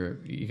time that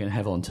you can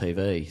have on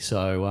TV.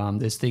 So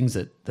there's things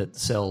that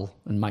sell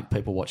and make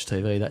people watch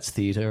TV. That's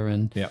theatre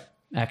and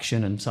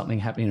action and something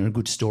happening and a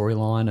good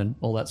storyline and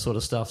all that sort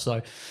of stuff.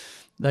 So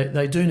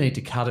they do need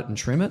to cut it and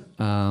trim it.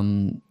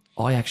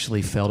 I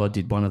actually felt I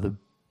did one of the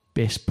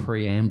best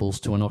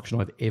preambles to an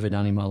auction I've ever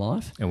done in my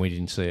life. And we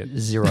didn't see it.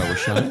 Zero was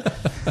shown.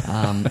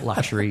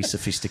 Luxury,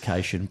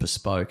 sophistication,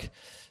 bespoke.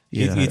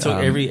 You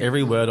took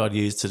every word I'd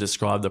used to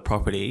describe the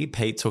property.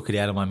 Pete took it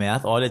out of my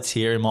mouth. I had a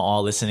tear in my eye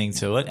listening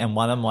to it. And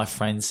one of my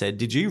friends said,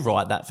 did you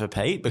write that for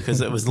Pete?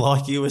 Because it was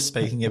like you were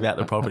speaking about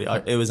the property.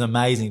 It was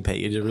amazing, Pete.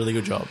 You did a really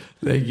good job.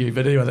 Thank you.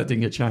 But anyway, that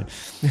didn't get shown.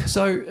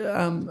 So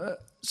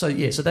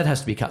that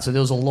has to be cut. So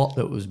there was a lot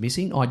that was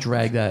missing. I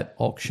dragged that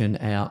auction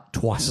out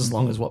twice as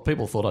long as what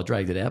people thought I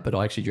dragged it out, but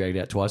I actually dragged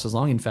it out twice as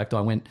long. In fact,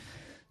 I went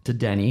to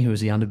Danny, who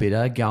was the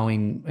underbidder,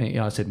 going,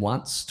 I said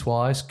once,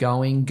 twice,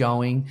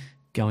 going,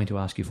 going to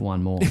ask you for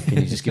one more. Can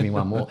you just give me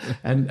one more?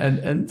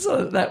 And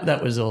so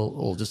that was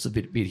all just a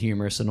bit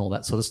humorous and all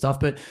that sort of stuff.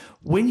 But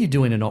when you're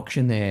doing an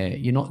auction there,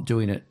 you're not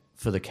doing it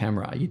for the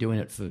camera. You're doing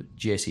it for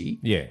Jesse.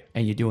 Yeah.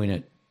 And you're doing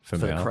it for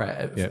the Mel.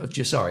 crowd. Yep.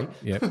 Sorry.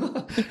 Yep.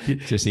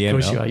 Jesse and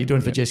Of course Mel. you are. You're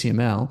doing it for Jesse and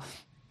Mel,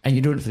 and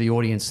you're doing it for the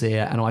audience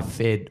there. And I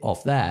fed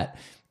off that.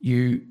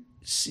 You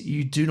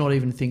do not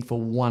even think for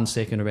 1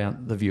 second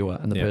about the viewer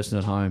and the Yep. person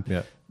at home.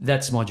 Yep.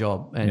 That's my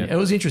job, and Yep. it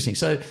was interesting.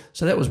 So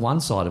that was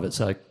one side of it.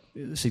 So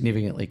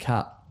significantly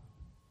cut.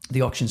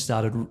 The auction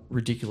started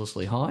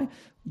ridiculously high.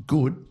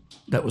 Good.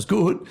 That was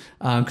good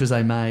because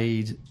they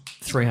made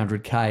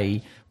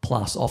 300K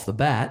plus off the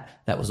bat.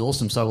 That was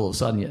awesome. So all of a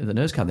sudden the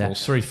nerves come down. Well,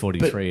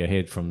 343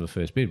 ahead from the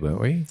first bid, weren't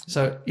we?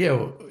 So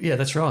yeah,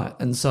 that's right.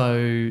 And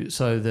so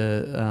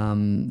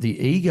the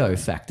ego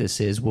factor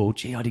says, well,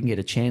 gee, I didn't get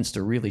a chance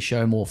to really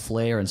show more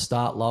flair and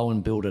start low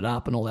and build it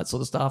up and all that sort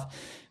of stuff.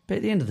 But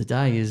at the end of the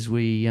day, is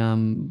we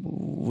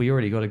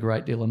already got a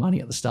great deal of money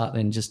at the start,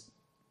 then just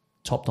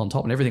topped on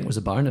top, and everything was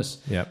a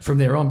bonus Yep. from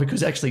there on.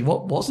 Because actually,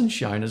 what wasn't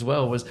shown as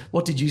well was,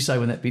 what did you say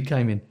when that bid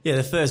came in? Yeah,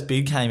 the first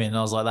bid came in and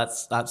I was like,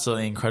 that's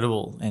absolutely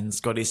incredible. And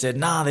Scotty said,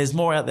 nah, there's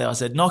more out there. I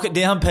said, knock it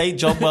down, Pete.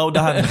 Job well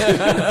done.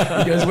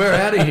 He goes, we're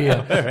out of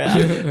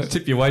here.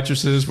 Tip your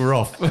waitresses, we're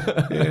off.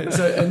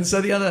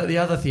 So the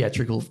other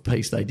theatrical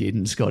piece they did,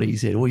 and Scotty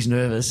said, oh, he's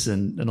nervous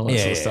and all that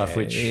sort of stuff,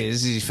 which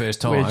this is his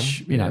first time.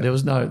 Which, you know, there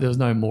was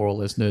no more or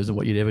less nerves than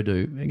what you'd ever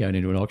do going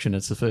into an auction.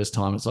 It's the first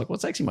time. It's like, well,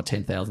 it's actually my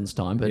 10,000th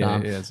time,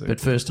 but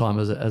first time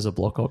as a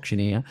block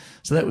auctioneer.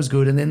 So that was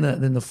good. And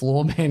then the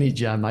floor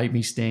manager made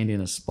me stand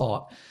in a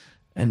spot,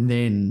 and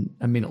then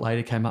a minute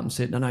later came up and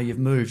said, no, you've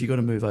moved. You've got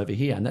to move over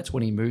here. And that's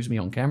when he moves me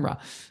on camera.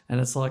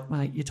 And it's like,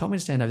 mate, you told me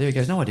to stand over there. He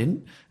goes, no, I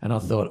didn't. And I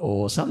thought,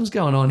 oh, something's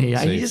going on here.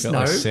 So and you you just felt know.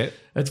 like set.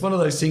 It's one of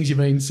those things you've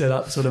been set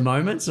up sort of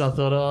moments. And I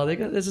thought,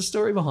 there's a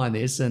story behind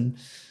this. And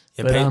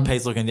Yeah,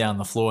 Pete's looking down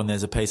the floor and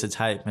there's a piece of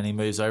tape and he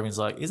moves over and he's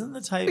like, isn't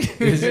the tape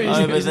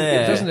over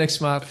there? Doesn't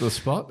X mark the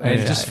spot? And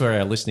just for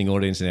our listening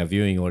audience and our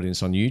viewing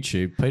audience on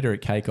YouTube, Peter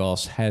at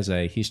Caicos has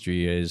a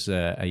history as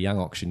a young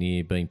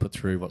auctioneer being put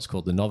through what's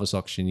called the Novice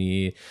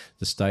Auctioneer,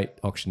 the State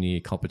Auctioneer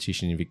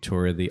Competition in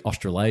Victoria, the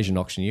Australasian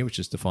Auctioneer, which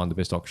is to find the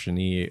best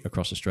auctioneer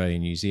across Australia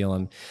and New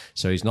Zealand.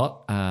 So he's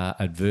not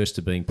adverse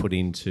to being put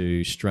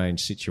into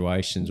strange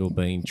situations or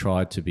being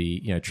tried to be,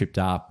 tripped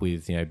up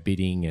with,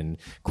 bidding and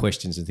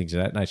questions and things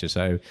of that nature.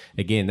 So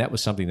again, that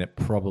was something that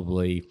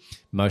probably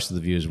most of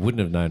the viewers wouldn't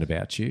have known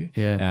about you.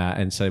 Yeah.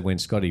 And so when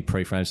Scotty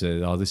pre-frames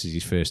said, "Oh, this is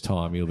his first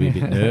time," you'll be a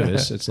bit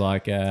nervous. It's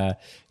like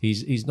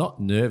he's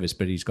not nervous,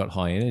 but he's got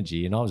high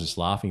energy. And I was just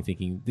laughing,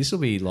 thinking this will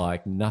be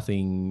like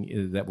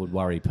nothing that would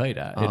worry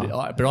Peter.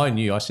 But I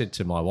knew. I said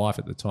to my wife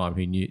at the time,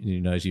 who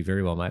knows you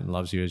very well, mate, and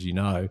loves you as you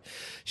know,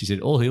 she said,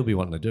 all he'll be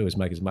wanting to do is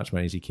make as much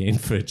money as he can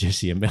for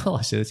Jesse and Mel.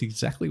 I said, that's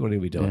exactly what he'll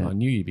be doing. Yeah. I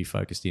knew you'd be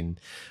focused in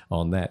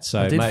on that. So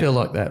I did feel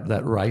like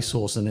that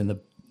racehorse, and then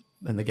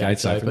the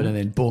gates open, and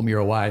then boom, you're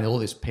away, and all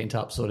this pent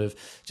up sort of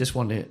just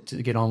wanting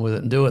to get on with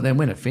it and do it. And then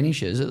when it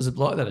finishes, it was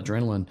like that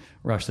adrenaline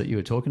rush that you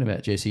were talking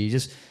about, Jesse.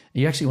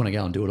 You actually want to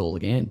go and do it all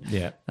again.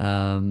 Yeah.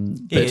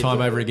 But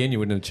time over again, you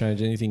wouldn't have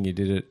changed anything. You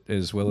did it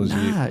as well as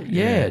you.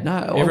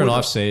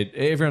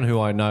 Everyone who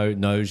I know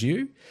knows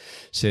you.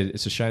 Said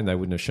it's a shame they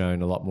wouldn't have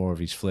shown a lot more of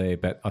his flair,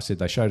 but I said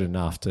they showed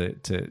enough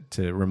to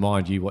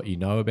remind you what you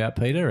know about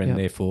Peter, and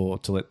therefore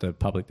to let the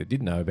public that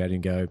didn't know about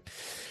him go,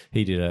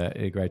 he did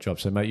a great job.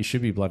 So, mate, you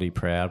should be bloody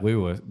proud. We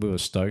were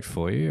stoked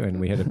for you, and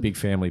we had a big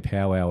family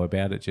powwow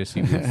about it,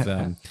 Jesse, with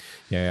our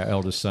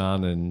eldest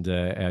son and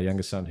our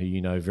youngest son, who you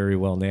know very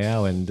well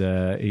now, and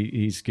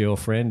his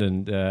girlfriend,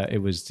 and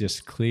it was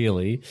just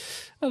clearly,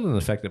 other than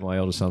the fact that my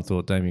eldest son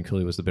thought Damien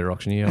Cooley was the better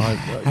auctioneer,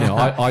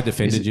 I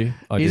defended you.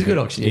 He's a good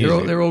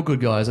auctioneer. They're all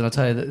good guys, and I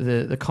tell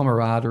you, the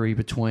camaraderie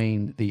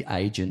between the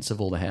agents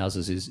of all the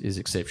houses is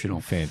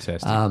exceptional.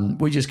 Fantastic.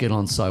 We just get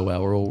on so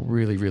well. We're all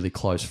really, really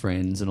close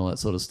friends and all that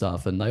sort of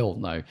stuff, and they all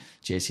know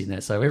Jesse and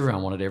that. So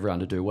everyone wanted everyone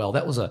to do well.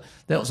 That was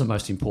the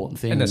most important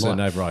thing. And that's an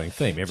overriding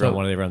theme. Everyone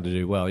wanted everyone to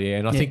do well. Yeah,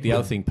 and I think the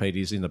other thing, Pete,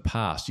 is in the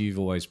past you've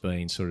always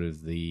been sort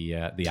of the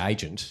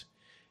agent.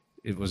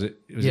 It was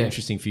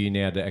interesting for you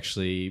now to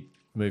actually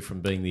move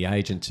from being the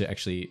agent to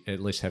actually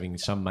at least having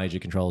some major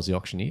control as the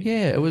auctioneer.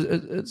 Yeah,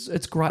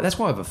 it's great. That's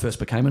why I first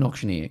became an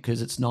auctioneer,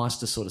 because it's nice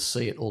to sort of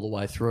see it all the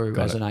way through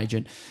an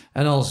agent.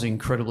 And I was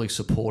incredibly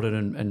supported,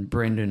 and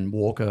Brendan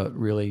Walker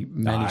really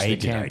managed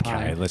the campaign.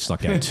 Okay, let's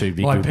not go too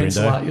big My with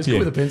pencil, Brendo. he was good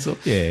with a pencil.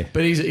 Yeah.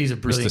 But he's a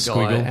brilliant Mr.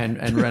 guy, Squiggle.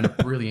 and ran a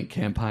brilliant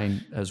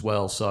campaign as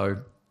well.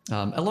 So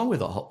along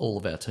with all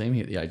of our team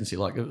here at the agency,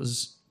 like it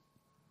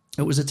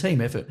was a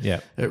team effort.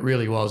 Yeah. It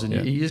really was. And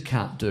you just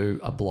can't do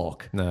a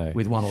block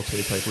with one or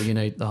two people. You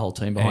need the whole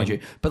team behind you.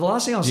 But the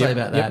last thing I'll say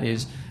about that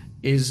is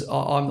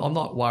I'm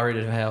not worried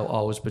at how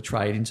I was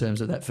portrayed in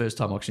terms of that first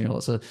time auctioning.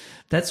 So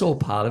that's all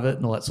part of it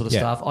and all that sort of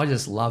stuff. I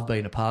just love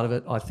being a part of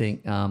it. I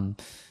think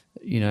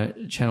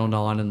Channel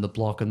 9 and the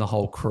block and the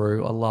whole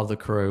crew. I love the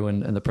crew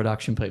and the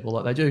production people.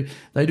 Like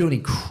they do an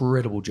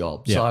incredible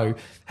job. Yeah. So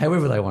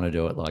however they want to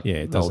do it,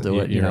 they'll do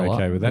it. You're you know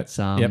okay what? with that?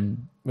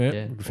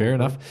 It's, Fair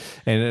enough.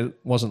 And it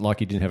wasn't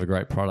like you didn't have a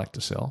great product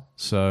to sell.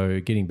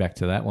 So getting back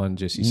to that one,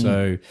 Jesse.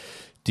 So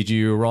did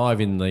you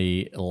arrive in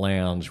the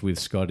lounge with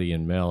Scotty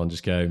and Mel and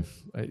just go,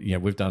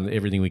 we've done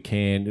everything we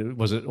can?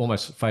 Was it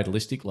almost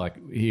fatalistic, like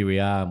here we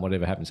are and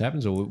whatever happens,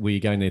 happens? Or were you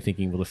going there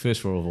thinking, well, the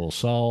first four have all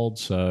sold,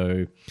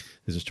 so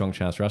there's a strong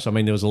chance for us? I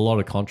mean, there was a lot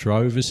of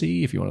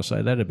controversy, if you want to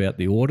say that, about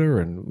the order.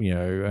 And,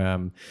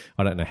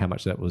 I don't know how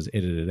much that was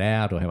edited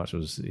out or how much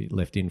was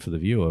left in for the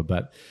viewer.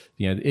 But,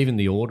 even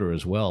the order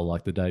as well,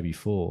 like the day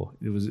before,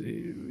 it was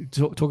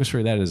talk us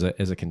through that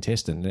as a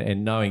contestant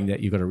and knowing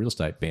that you've got a real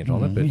estate bent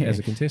on it, but as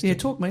a contestant. Yeah,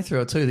 talk me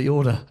through it too, the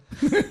order.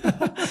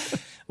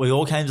 We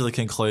all came to the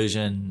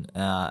conclusion,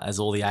 as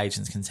all the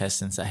agents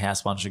contestants, that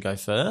House 1 should go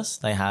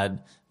first. They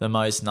had the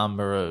most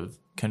number of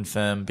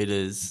confirmed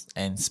bidders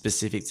and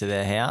specific to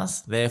their house.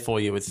 Therefore,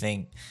 you would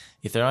think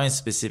if they're only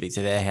specific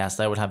to their house,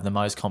 they would have the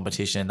most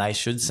competition. They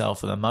should sell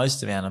for the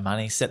most amount of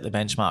money, set the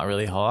benchmark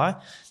really high,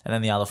 and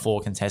then the other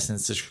four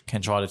contestants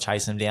can try to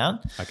chase them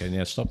down. Okay,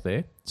 now stop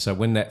there. So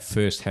when that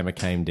first hammer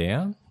came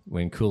down,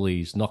 when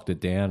Cooley's knocked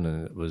it down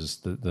and it was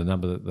the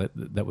number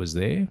that was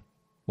there,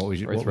 what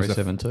was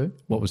 372?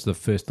 What was the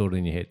first thought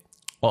in your head?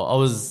 Well, I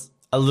was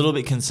a little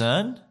bit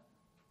concerned.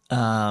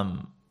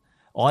 I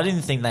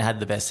didn't think they had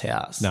the best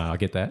house. No, I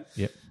get that.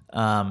 Yep.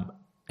 And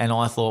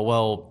I thought,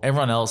 well,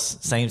 everyone else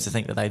seems to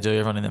think that they do.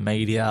 Everyone in the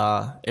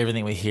media,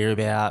 everything we hear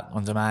about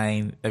on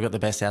Domain, they've got the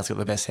best house,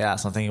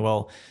 I'm thinking,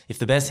 well, if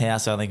the best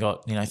house only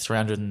got,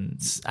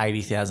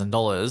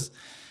 $380,000,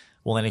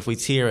 well, then if we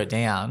tear it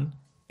down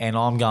and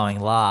I'm going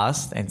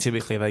last and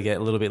typically they get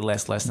a little bit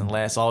less and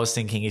less, I was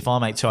thinking if I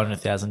make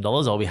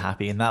 $200,000, I'll be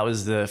happy. And that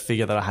was the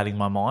figure that I had in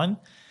my mind.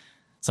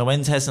 So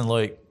when Tess and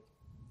Luke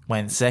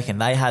went second,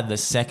 they had the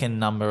second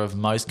number of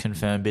most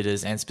confirmed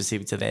bidders and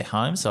specific to their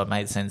home, so it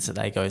made sense that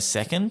they go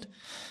second.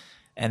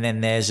 And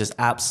then theirs just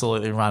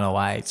absolutely run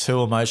away.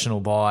 Two emotional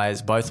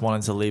buyers, both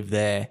wanted to live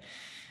there.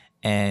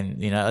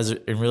 And, as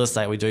in real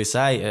estate, we do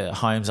say a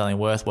home's only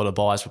worth what a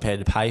buyer's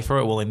prepared to pay for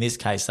it. Well, in this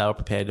case, they were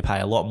prepared to pay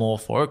a lot more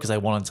for it because they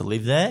wanted to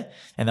live there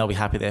and they'll be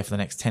happy there for the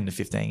next 10 to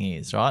 15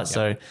 years, right? Yep.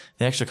 So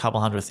the extra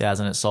couple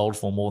 $100,000 it sold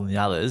for more than the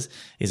others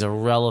is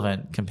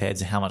irrelevant compared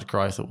to how much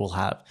growth it will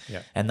have.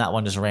 Yep. And that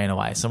one just ran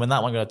away. So when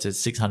that one got up to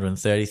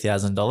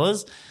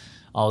 $630,000,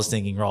 I was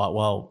thinking, right,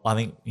 well, I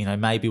think,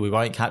 maybe we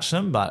won't catch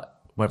them,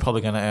 but we're probably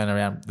going to earn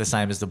around the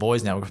same as the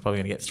boys now. We're probably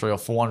going to get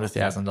 $300,000 or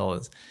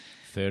 $400,000.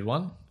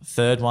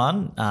 Third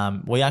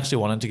one, we actually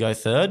wanted to go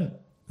third.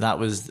 That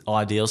was the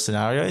ideal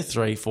scenario.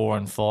 3, 4,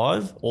 and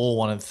 5 all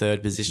wanted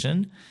third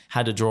position.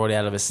 Had to draw it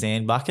out of a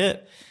sand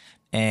bucket.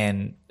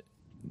 And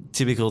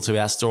typical to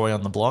our story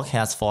on the block,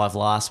 House 5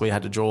 last, we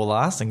had to draw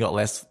last and got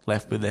left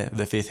with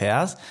the fifth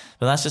house.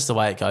 But that's just the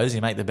way it goes.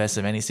 You make the best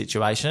of any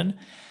situation.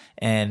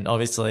 And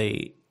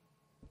obviously,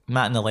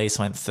 Matt and Elise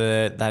went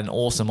third. They had an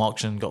awesome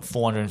auction, got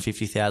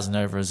 $450,000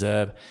 over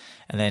reserve.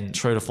 And then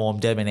true to form,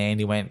 Deb and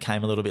Andy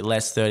came a little bit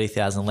less,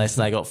 30,000 less.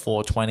 They got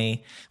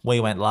 420. We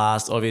went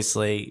last.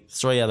 Obviously,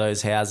 3 of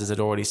those houses had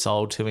already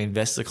sold to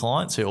investor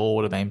clients who all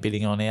would have been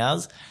bidding on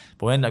ours.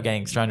 But we ended up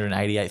getting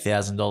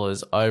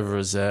 $388,000 over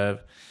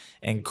reserve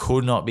and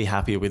could not be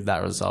happier with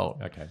that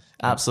result. Okay.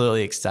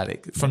 Absolutely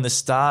ecstatic. From the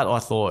start, I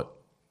thought,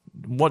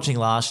 watching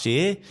last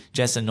year,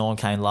 Jess and Norm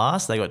came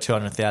last. They got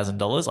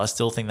 $200,000. I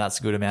still think that's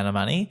a good amount of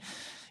money.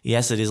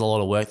 Yes, it is a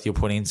lot of work that you'll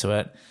put into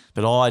it,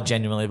 but I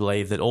genuinely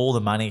believe that all the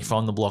money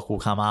from the block will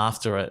come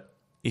after it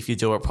if you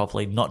do it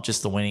properly, not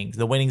just the winnings.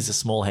 The winnings a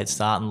small head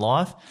start in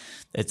life.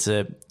 It's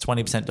a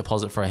 20%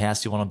 deposit for a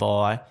house you want to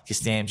buy, your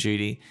stamp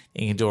duty,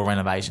 and you can do a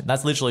renovation.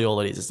 That's literally all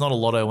it is. It's not a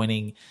lotto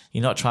winning.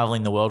 You're not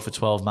traveling the world for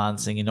 12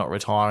 months and you're not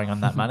retiring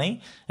on that money.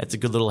 It's a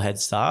good little head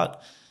start.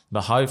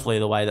 But hopefully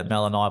the way that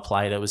Mel and I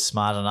played it was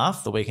smart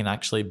enough that we can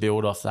actually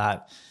build off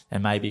that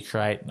and maybe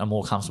create a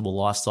more comfortable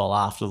lifestyle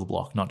after the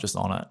block, not just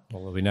on it.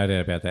 Well, there'll be no doubt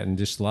about that. And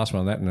just the last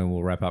one on that, and then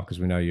we'll wrap up because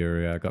we know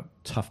you've got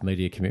tough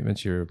media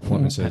commitments. Your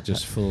appointments are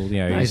just full.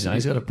 He's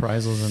got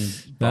appraisals and...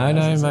 No,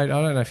 mate. I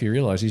don't know if you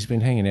realise he's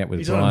been hanging out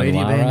with Brian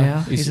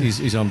Lara.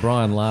 He's on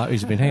Brian Lara.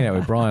 He's been hanging out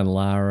with Brian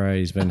Lara.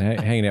 He's been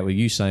hanging out with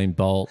Usain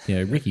Bolt.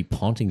 Ricky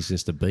Ponting's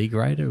just a B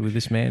grader with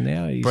this man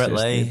now. Brett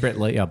Lee.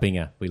 Oh,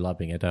 Binger. We love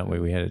Binger, don't we?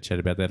 We had a chat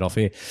about that off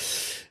air.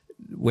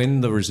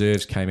 When the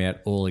reserves came out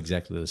all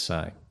exactly the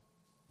same,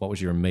 what was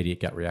your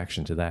immediate gut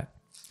reaction to that?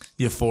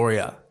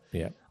 Euphoria.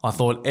 Yeah. I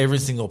thought every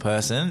single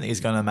person is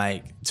going to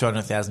make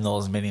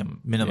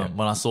 $200,000 minimum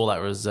when I saw that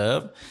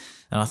reserve.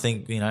 And I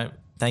think,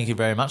 thank you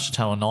very much to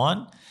Channel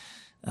 9.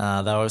 They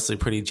were obviously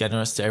pretty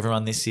generous to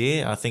everyone this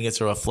year. I think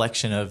it's a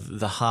reflection of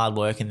the hard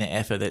work and the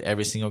effort that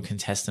every single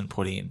contestant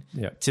put in.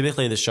 Yeah.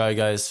 Typically the show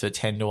goes for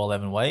 10 to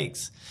 11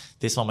 weeks.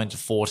 This one went to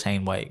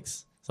 14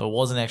 weeks. So it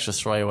was an extra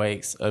 3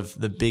 weeks of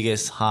the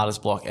biggest,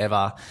 hardest block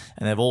ever.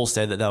 And they've all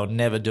said that they'll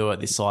never do it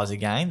this size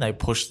again. They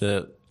pushed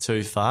it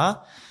too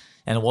far.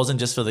 And it wasn't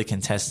just for the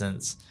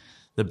contestants.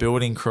 The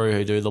building crew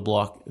who do the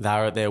block,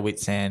 they're at their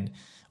wits' end.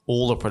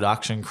 all the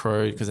production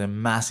crew, because they're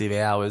massive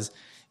hours,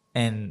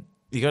 and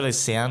you got a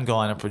sound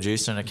guy and a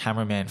producer and a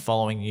cameraman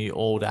following you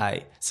all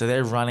day. So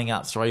they're running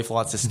up 3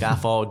 flights of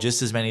scaffold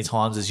just as many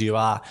times as you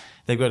are.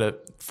 They've got a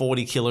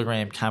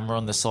 40-kilogram camera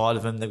on the side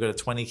of them. They've got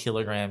a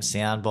 20-kilogram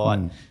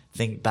soundbite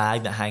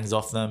bag that hangs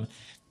off them.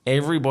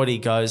 Everybody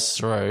goes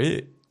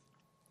through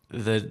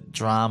the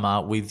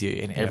drama with you,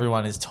 and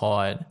everyone is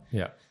tired.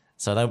 Yeah.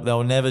 So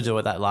they'll never do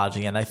it that large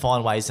again. They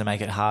find ways to make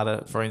it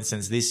harder. For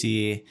instance, this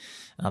year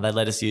they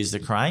let us use the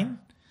crane,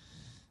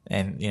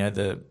 and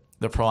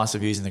the price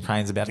of using the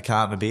crane is about a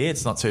carton of beer.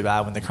 It's not too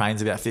bad when the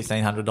crane's about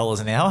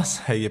 $1,500 an hour,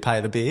 so you pay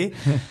the beer.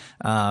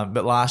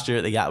 But last year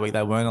at the Gatwick,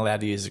 they weren't allowed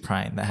to use the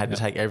crane. They had to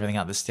take everything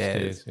up the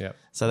stairs.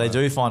 So they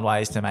do find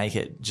ways to make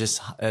it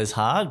just as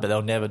hard, but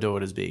they'll never do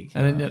it as big.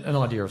 And an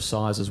idea of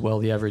size as well.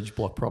 The average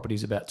block property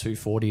is about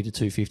 240 to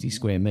 250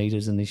 square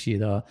metres, and this year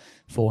they're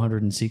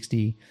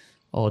 460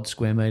 odd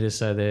square metres.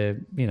 So they're,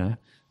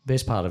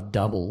 best part of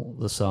double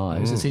the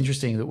size. It's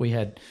interesting that we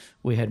had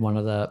one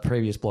of the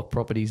previous block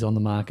properties on the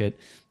market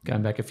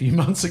going back a few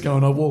months ago,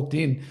 and I walked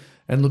in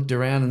and looked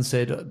around and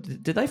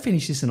said, did they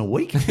finish this in a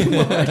week?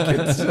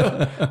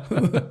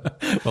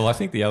 Well, I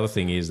think the other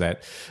thing is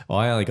that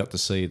I only got to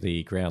see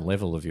the ground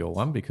level of your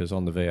one, because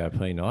on the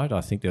VIP night,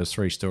 I think there was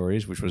 3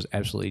 stories, which was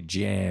absolutely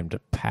jammed,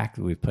 packed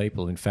with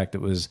people. In fact,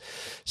 it was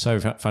so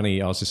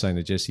funny. I was just saying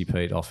to Jesse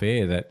Pete off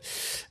air that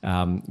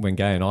when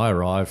Gay and I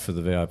arrived for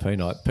the VIP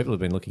night, people have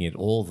been looking at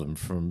all of them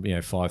from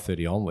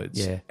 5:30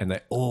 onwards, and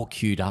they all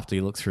queued up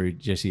to look through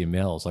Jesse and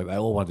Mel's. Like, they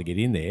all wanted to get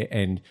in there,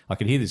 and I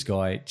could hear this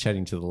guy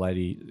chatting to the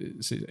lady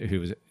who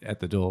was at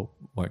the door.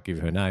 Won't give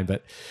her name,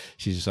 but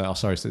she's just like, "Oh,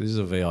 sorry, so this is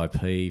a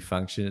VIP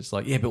function." It's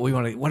like, yeah, but we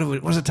want to.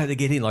 What does it take to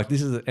get in? Like,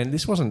 this is, and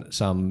this wasn't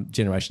some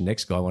Generation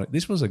Next guy.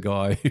 This was a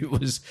guy who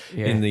was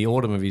in the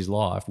autumn of his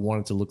life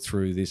wanted to look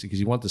through this because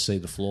he wanted to see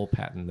the floor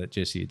pattern that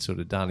Jesse had sort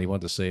of done. He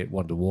wanted to see it,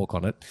 wanted to walk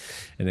on it,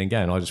 and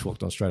then I just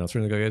walked on straight on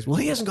through, and the guy goes, "Well,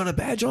 he hasn't got a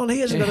badge on. He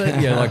hasn't got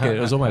a." Like it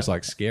was almost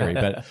like scary,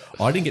 but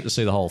I didn't get to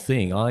see the whole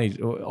thing. I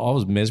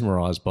was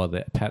mesmerised by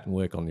the pattern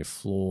work on your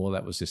floor.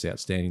 That was just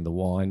outstanding. The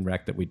wine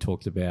rack that we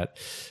talked about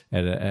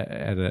at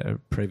a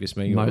previous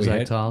meeting,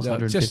 mosaic tiles,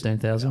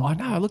 115,000. I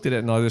know. I looked at it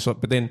and I just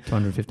thought, but then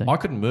 215. I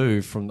couldn't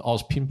move from. I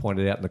was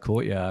pinpointed out in the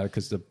courtyard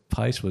because the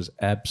place was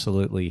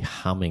absolutely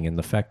humming, and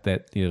the fact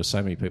that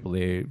so many people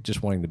there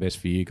just wanting the best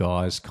for you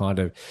guys kind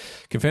of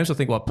confirms, I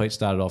think, what Pete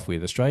started off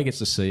with. Australia gets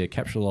to see a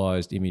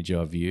capitalised image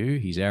of you.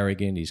 He's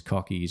arrogant, he's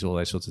cocky, he's all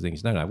those sorts of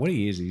things. No, what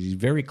he is he's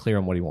very clear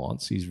on what he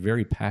wants. He's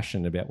very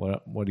passionate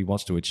about what he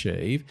wants to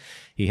achieve.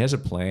 He has a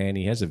plan,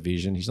 he has a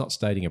vision. He's not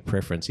stating a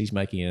preference. He's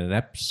making an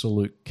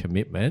absolute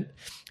commitment.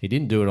 He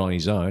didn't do it on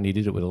his own. He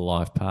did it with a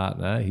life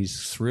partner.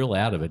 His thrill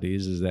out of it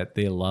is that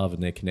their love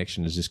and their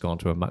connection has just gone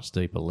to a much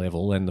deeper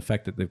level. And the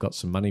fact that they've got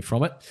some money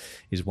from it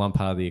is one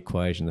part of the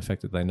equation. The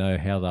fact that they know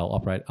how they'll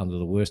operate under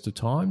the worst of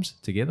times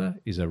together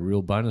is a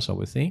real bonus, I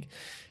would think.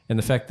 And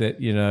the fact that,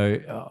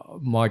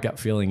 my gut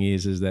feeling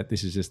is that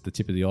this is just the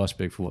tip of the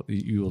iceberg for what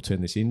you will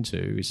turn this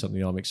into is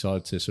something I'm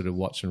excited to sort of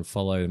watch and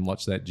follow and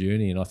watch that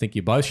journey. And I think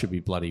you both should be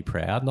bloody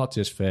proud, not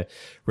just for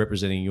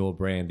representing your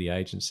brand, the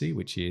agency,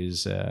 which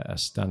is a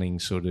stunning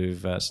sort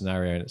of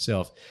scenario in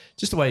itself,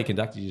 just the way you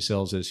conducted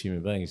yourselves as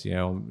human beings.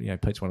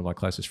 Pete's one of my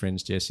closest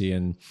friends, Jesse,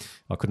 and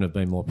I couldn't have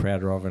been more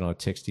prouder of it. And I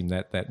texted him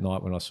that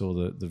night when I saw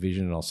the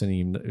vision, and I was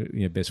sending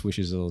him best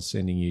wishes. I was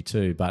sending you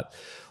too. But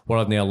what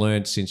I've now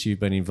learned since you've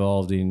been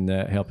involved in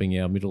helping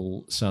our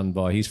middle son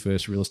buy his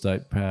first real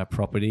estate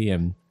property,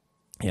 and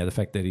the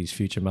fact that his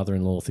future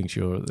mother-in-law thinks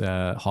you're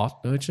hot,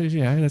 which is,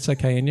 that's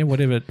okay, Enya,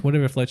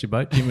 whatever floats your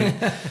boat. Jim,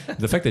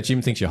 the fact that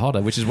Jim thinks you're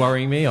hotter, which is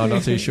worrying me, I'm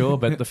not too sure,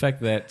 but the fact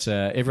that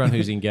everyone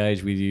who's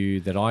engaged with you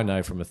that I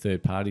know from a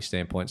third-party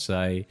standpoint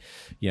say,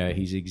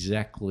 he's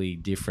exactly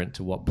different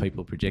to what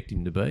people project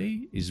him to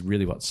be is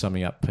really what's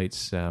summing up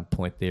Pete's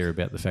point there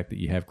about the fact that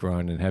you have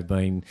grown and have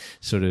been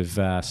sort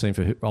of seen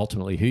for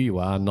ultimately who you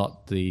are,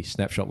 not the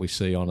snapshot we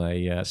see on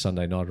a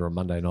Sunday night or a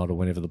Monday night or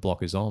whenever the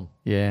block is on.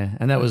 Yeah,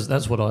 and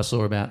that's what I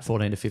saw about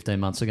 14 to 15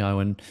 months ago.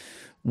 And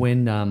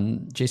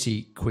when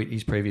Jesse quit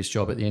his previous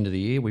job at the end of the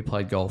year, we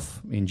played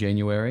golf in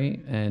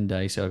January, and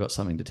he said, "I've got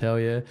something to tell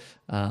you.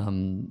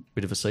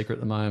 Bit of a secret at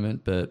the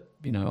moment, but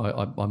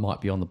I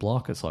might be on the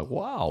block." It's like,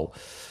 wow.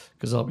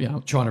 Because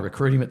I'm trying to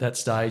recruit him at that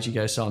stage. He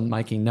goes, "So I'm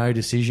making no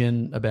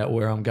decision about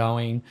where I'm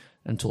going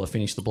until I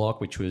finish the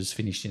block," which was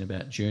finished in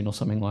about June or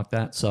something like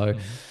that. So.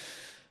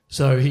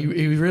 So he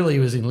really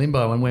was in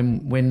limbo, and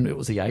when it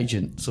was the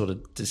agent sort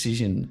of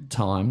decision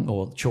time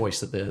or choice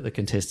that the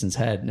contestants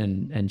had,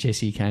 and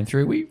Jesse came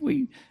through,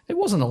 we it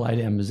wasn't a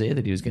lay down misère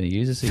that he was going to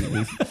use us.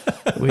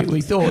 We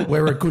thought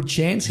we're a good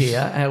chance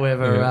here.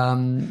 However,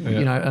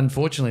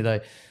 unfortunately they,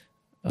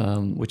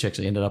 which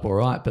actually ended up all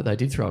right, but they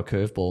did throw a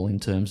curveball in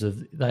terms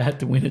of they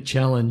had to win a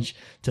challenge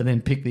to then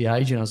pick the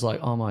agent. I was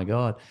like, oh my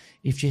God,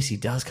 if Jesse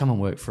does come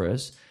and work for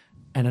us,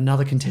 and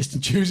another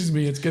contestant chooses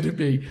me, it's going to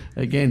be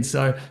again.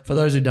 So for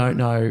those who don't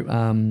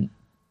know,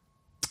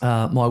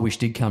 my wish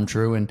did come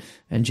true, and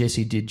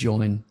Jesse did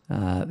join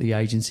the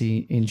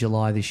agency in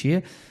July this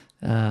year.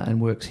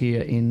 and works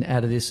here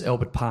out of this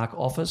Albert Park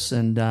office,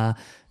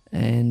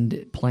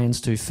 and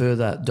plans to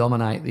further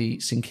dominate the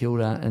St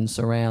Kilda and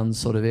surrounds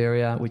sort of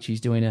area, which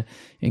he's doing an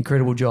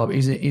incredible job.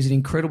 He's an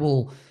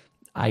incredible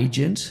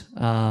agent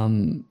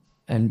and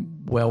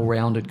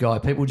well-rounded guy.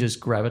 People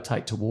just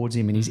gravitate towards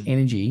him and his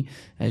energy,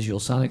 as your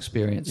son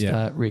experienced,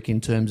 Rick,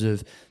 in terms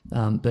of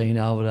being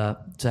able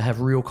to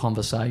have real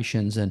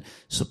conversations and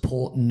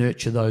support and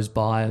nurture those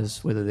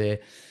buyers, whether they're,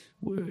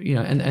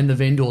 and the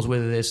vendors,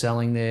 whether they're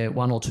selling their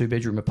 1 or 2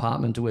 bedroom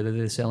apartment or whether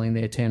they're selling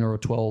their 10 or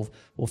 12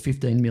 or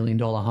 $15 million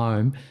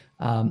home.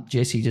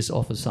 Jesse just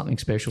offers something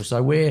special.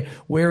 So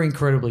we're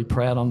incredibly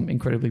proud. I'm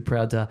incredibly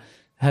proud to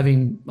have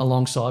him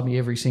alongside me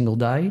every single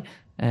day.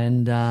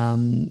 And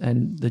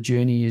the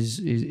journey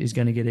is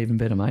going to get even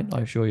better, mate.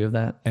 I assure you of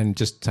that. And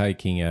just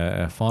taking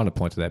a finer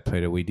point to that,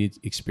 Peter, we did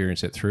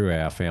experience it through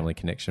our family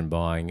connection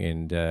buying,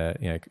 and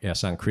our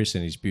son Chris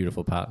and his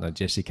beautiful partner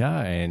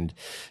Jessica, and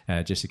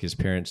Jessica's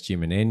parents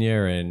Jim and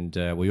Enya, and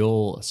we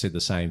all said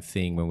the same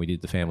thing when we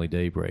did the family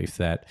debrief,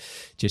 that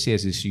Jessie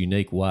has this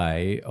unique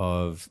way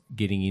of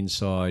getting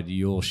inside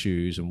your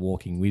shoes and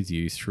walking with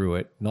you through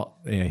it. Not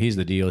here's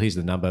the deal, here's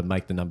the number,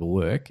 make the number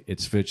work.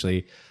 It's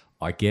virtually,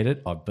 I get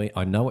it.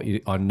 I know what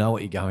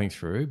you're going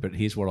through. But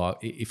here's what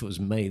if it was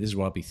me, this is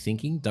what I'd be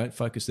thinking. Don't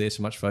focus there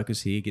so much.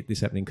 Focus here. Get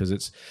this happening, because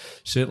it's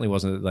certainly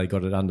wasn't that they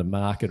got it under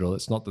market, or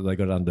it's not that they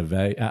got it under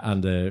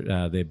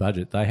their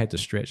budget. They had to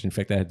stretch. In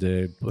fact, they had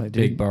to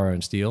beg, borrow,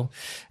 and steal.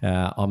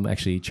 I'm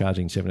actually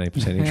charging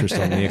 17% interest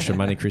on the extra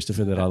money,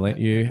 Christopher, that I lent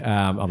you.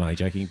 I'm only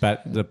joking.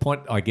 But the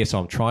point I guess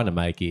I'm trying to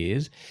make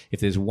is,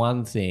 if there's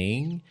one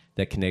thing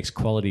that connects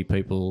quality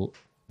people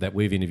that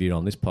we've interviewed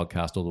on this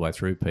podcast all the way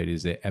through, Pete,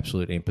 is their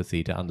absolute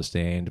empathy to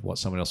understand what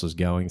someone else is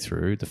going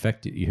through. The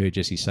fact that you heard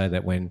Jesse say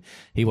that when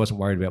he wasn't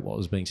worried about what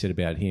was being said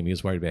about him, he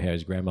was worried about how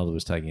his grandmother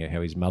was taking it,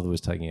 how his mother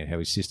was taking it, how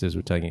his sisters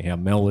were taking it, how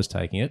Mel was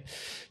taking it,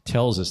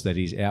 tells us that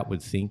he's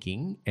outward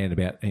thinking and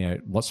about,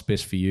 what's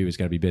best for you is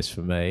going to be best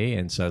for me.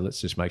 And so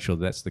let's just make sure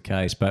that's the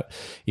case. But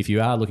if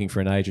you are looking for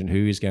an agent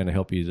who is going to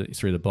help you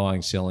through the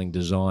buying, selling,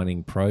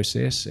 designing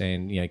process,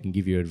 and can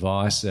give you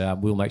advice,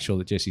 we'll make sure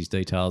that Jesse's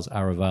details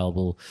are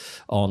available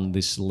on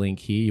this link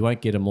here. You won't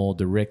get a more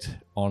direct,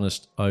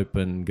 honest,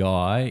 open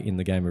guy in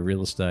the game of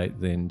real estate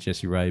than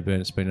Jesse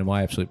Rayburn. It's been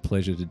my absolute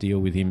pleasure to deal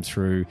with him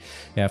through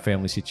our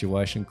family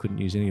situation. Couldn't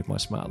use any of my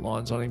smart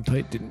lines on him,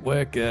 Pete. Didn't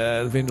work.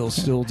 The vendors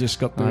still just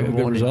got a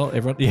good result.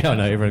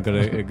 Everyone got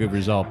a good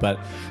result. But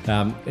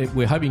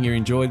we're hoping you're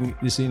enjoying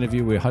this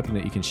interview. We're hoping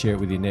that you can share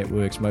it with your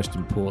networks. Most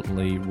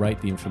importantly,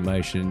 rate the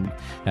information.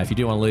 If you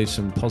do want to leave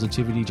some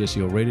positivity,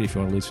 Jesse will read it. If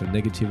you want to leave some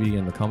negativity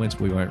in the comments,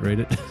 we won't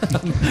read it.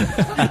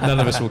 None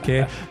of us will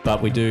care.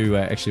 But we do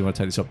actually want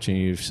to take this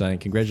opportunity of saying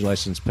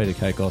congratulations, Peter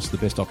Kakos, the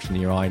best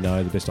auctioneer I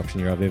know, the best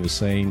auctioneer I've ever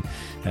seen.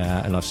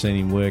 And I've seen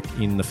him work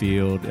in the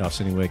field. I've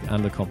seen him work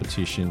under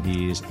competition.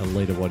 He is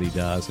elite at what he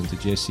does. And to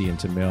Jesse and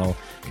to Mel,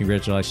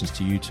 congratulations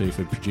to you two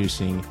for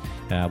producing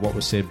what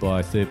was said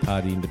by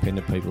third-party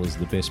independent people as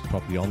the best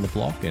property on the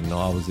block. And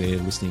I was there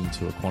listening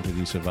to a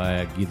quantity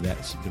surveyor give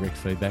that direct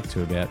feedback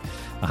to about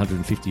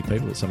 150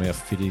 people that somehow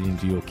fitted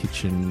into your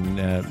kitchen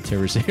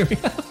terrace area.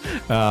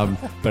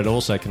 But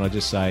also, can I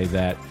just say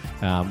that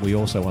we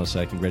also want to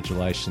say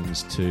congratulations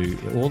to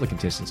all the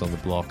contestants on the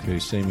block who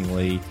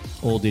seemingly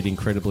all did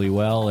incredibly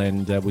well,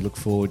 and we look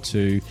forward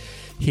to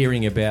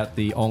hearing about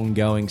the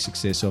ongoing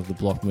success of the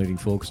block moving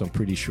forward, because I'm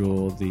pretty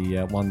sure the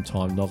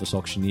one-time novice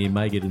auctioneer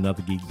may get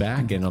another gig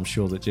back, and I'm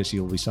sure that Jesse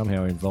will be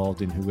somehow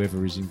involved in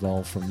whoever is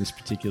involved from this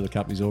particular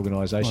company's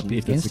organisation,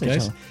 if that's the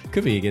case.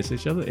 Could be against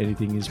each other.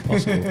 Anything is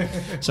possible.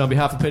 So on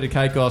behalf of Peter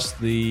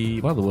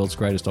Kakos, one of the world's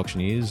greatest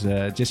auctioneers,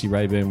 Jesse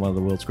Rayburn, one of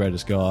the world's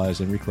greatest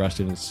guys, and Rick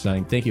Rushton,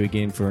 saying thank you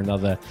again for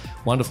another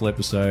wonderful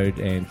episode,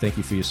 and thank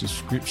you for your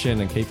subscription,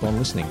 and keep on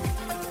listening.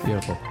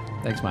 Beautiful.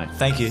 Thanks, mate.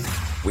 Thank you.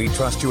 We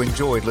trust you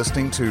enjoyed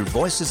listening to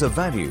Voices of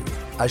Value,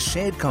 a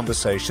shared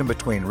conversation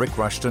between Rick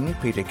Rushton,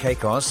 Peter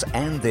Kakos,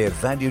 and their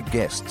valued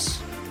guests.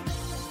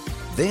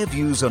 Their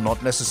views are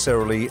not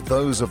necessarily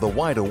those of the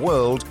wider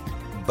world,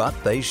 but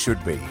they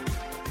should be.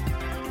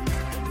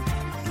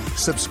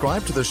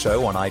 Subscribe to the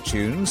show on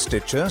iTunes,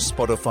 Stitcher,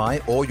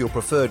 Spotify, or your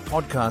preferred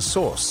podcast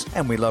source,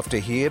 and we love to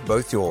hear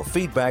both your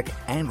feedback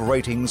and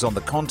ratings on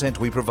the content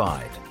we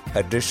provide.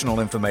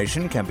 Additional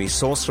information can be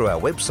sourced through our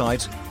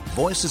website,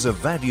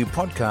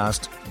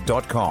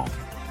 voicesofvaluepodcast.com.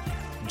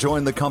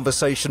 Join the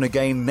conversation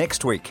again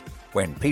next week when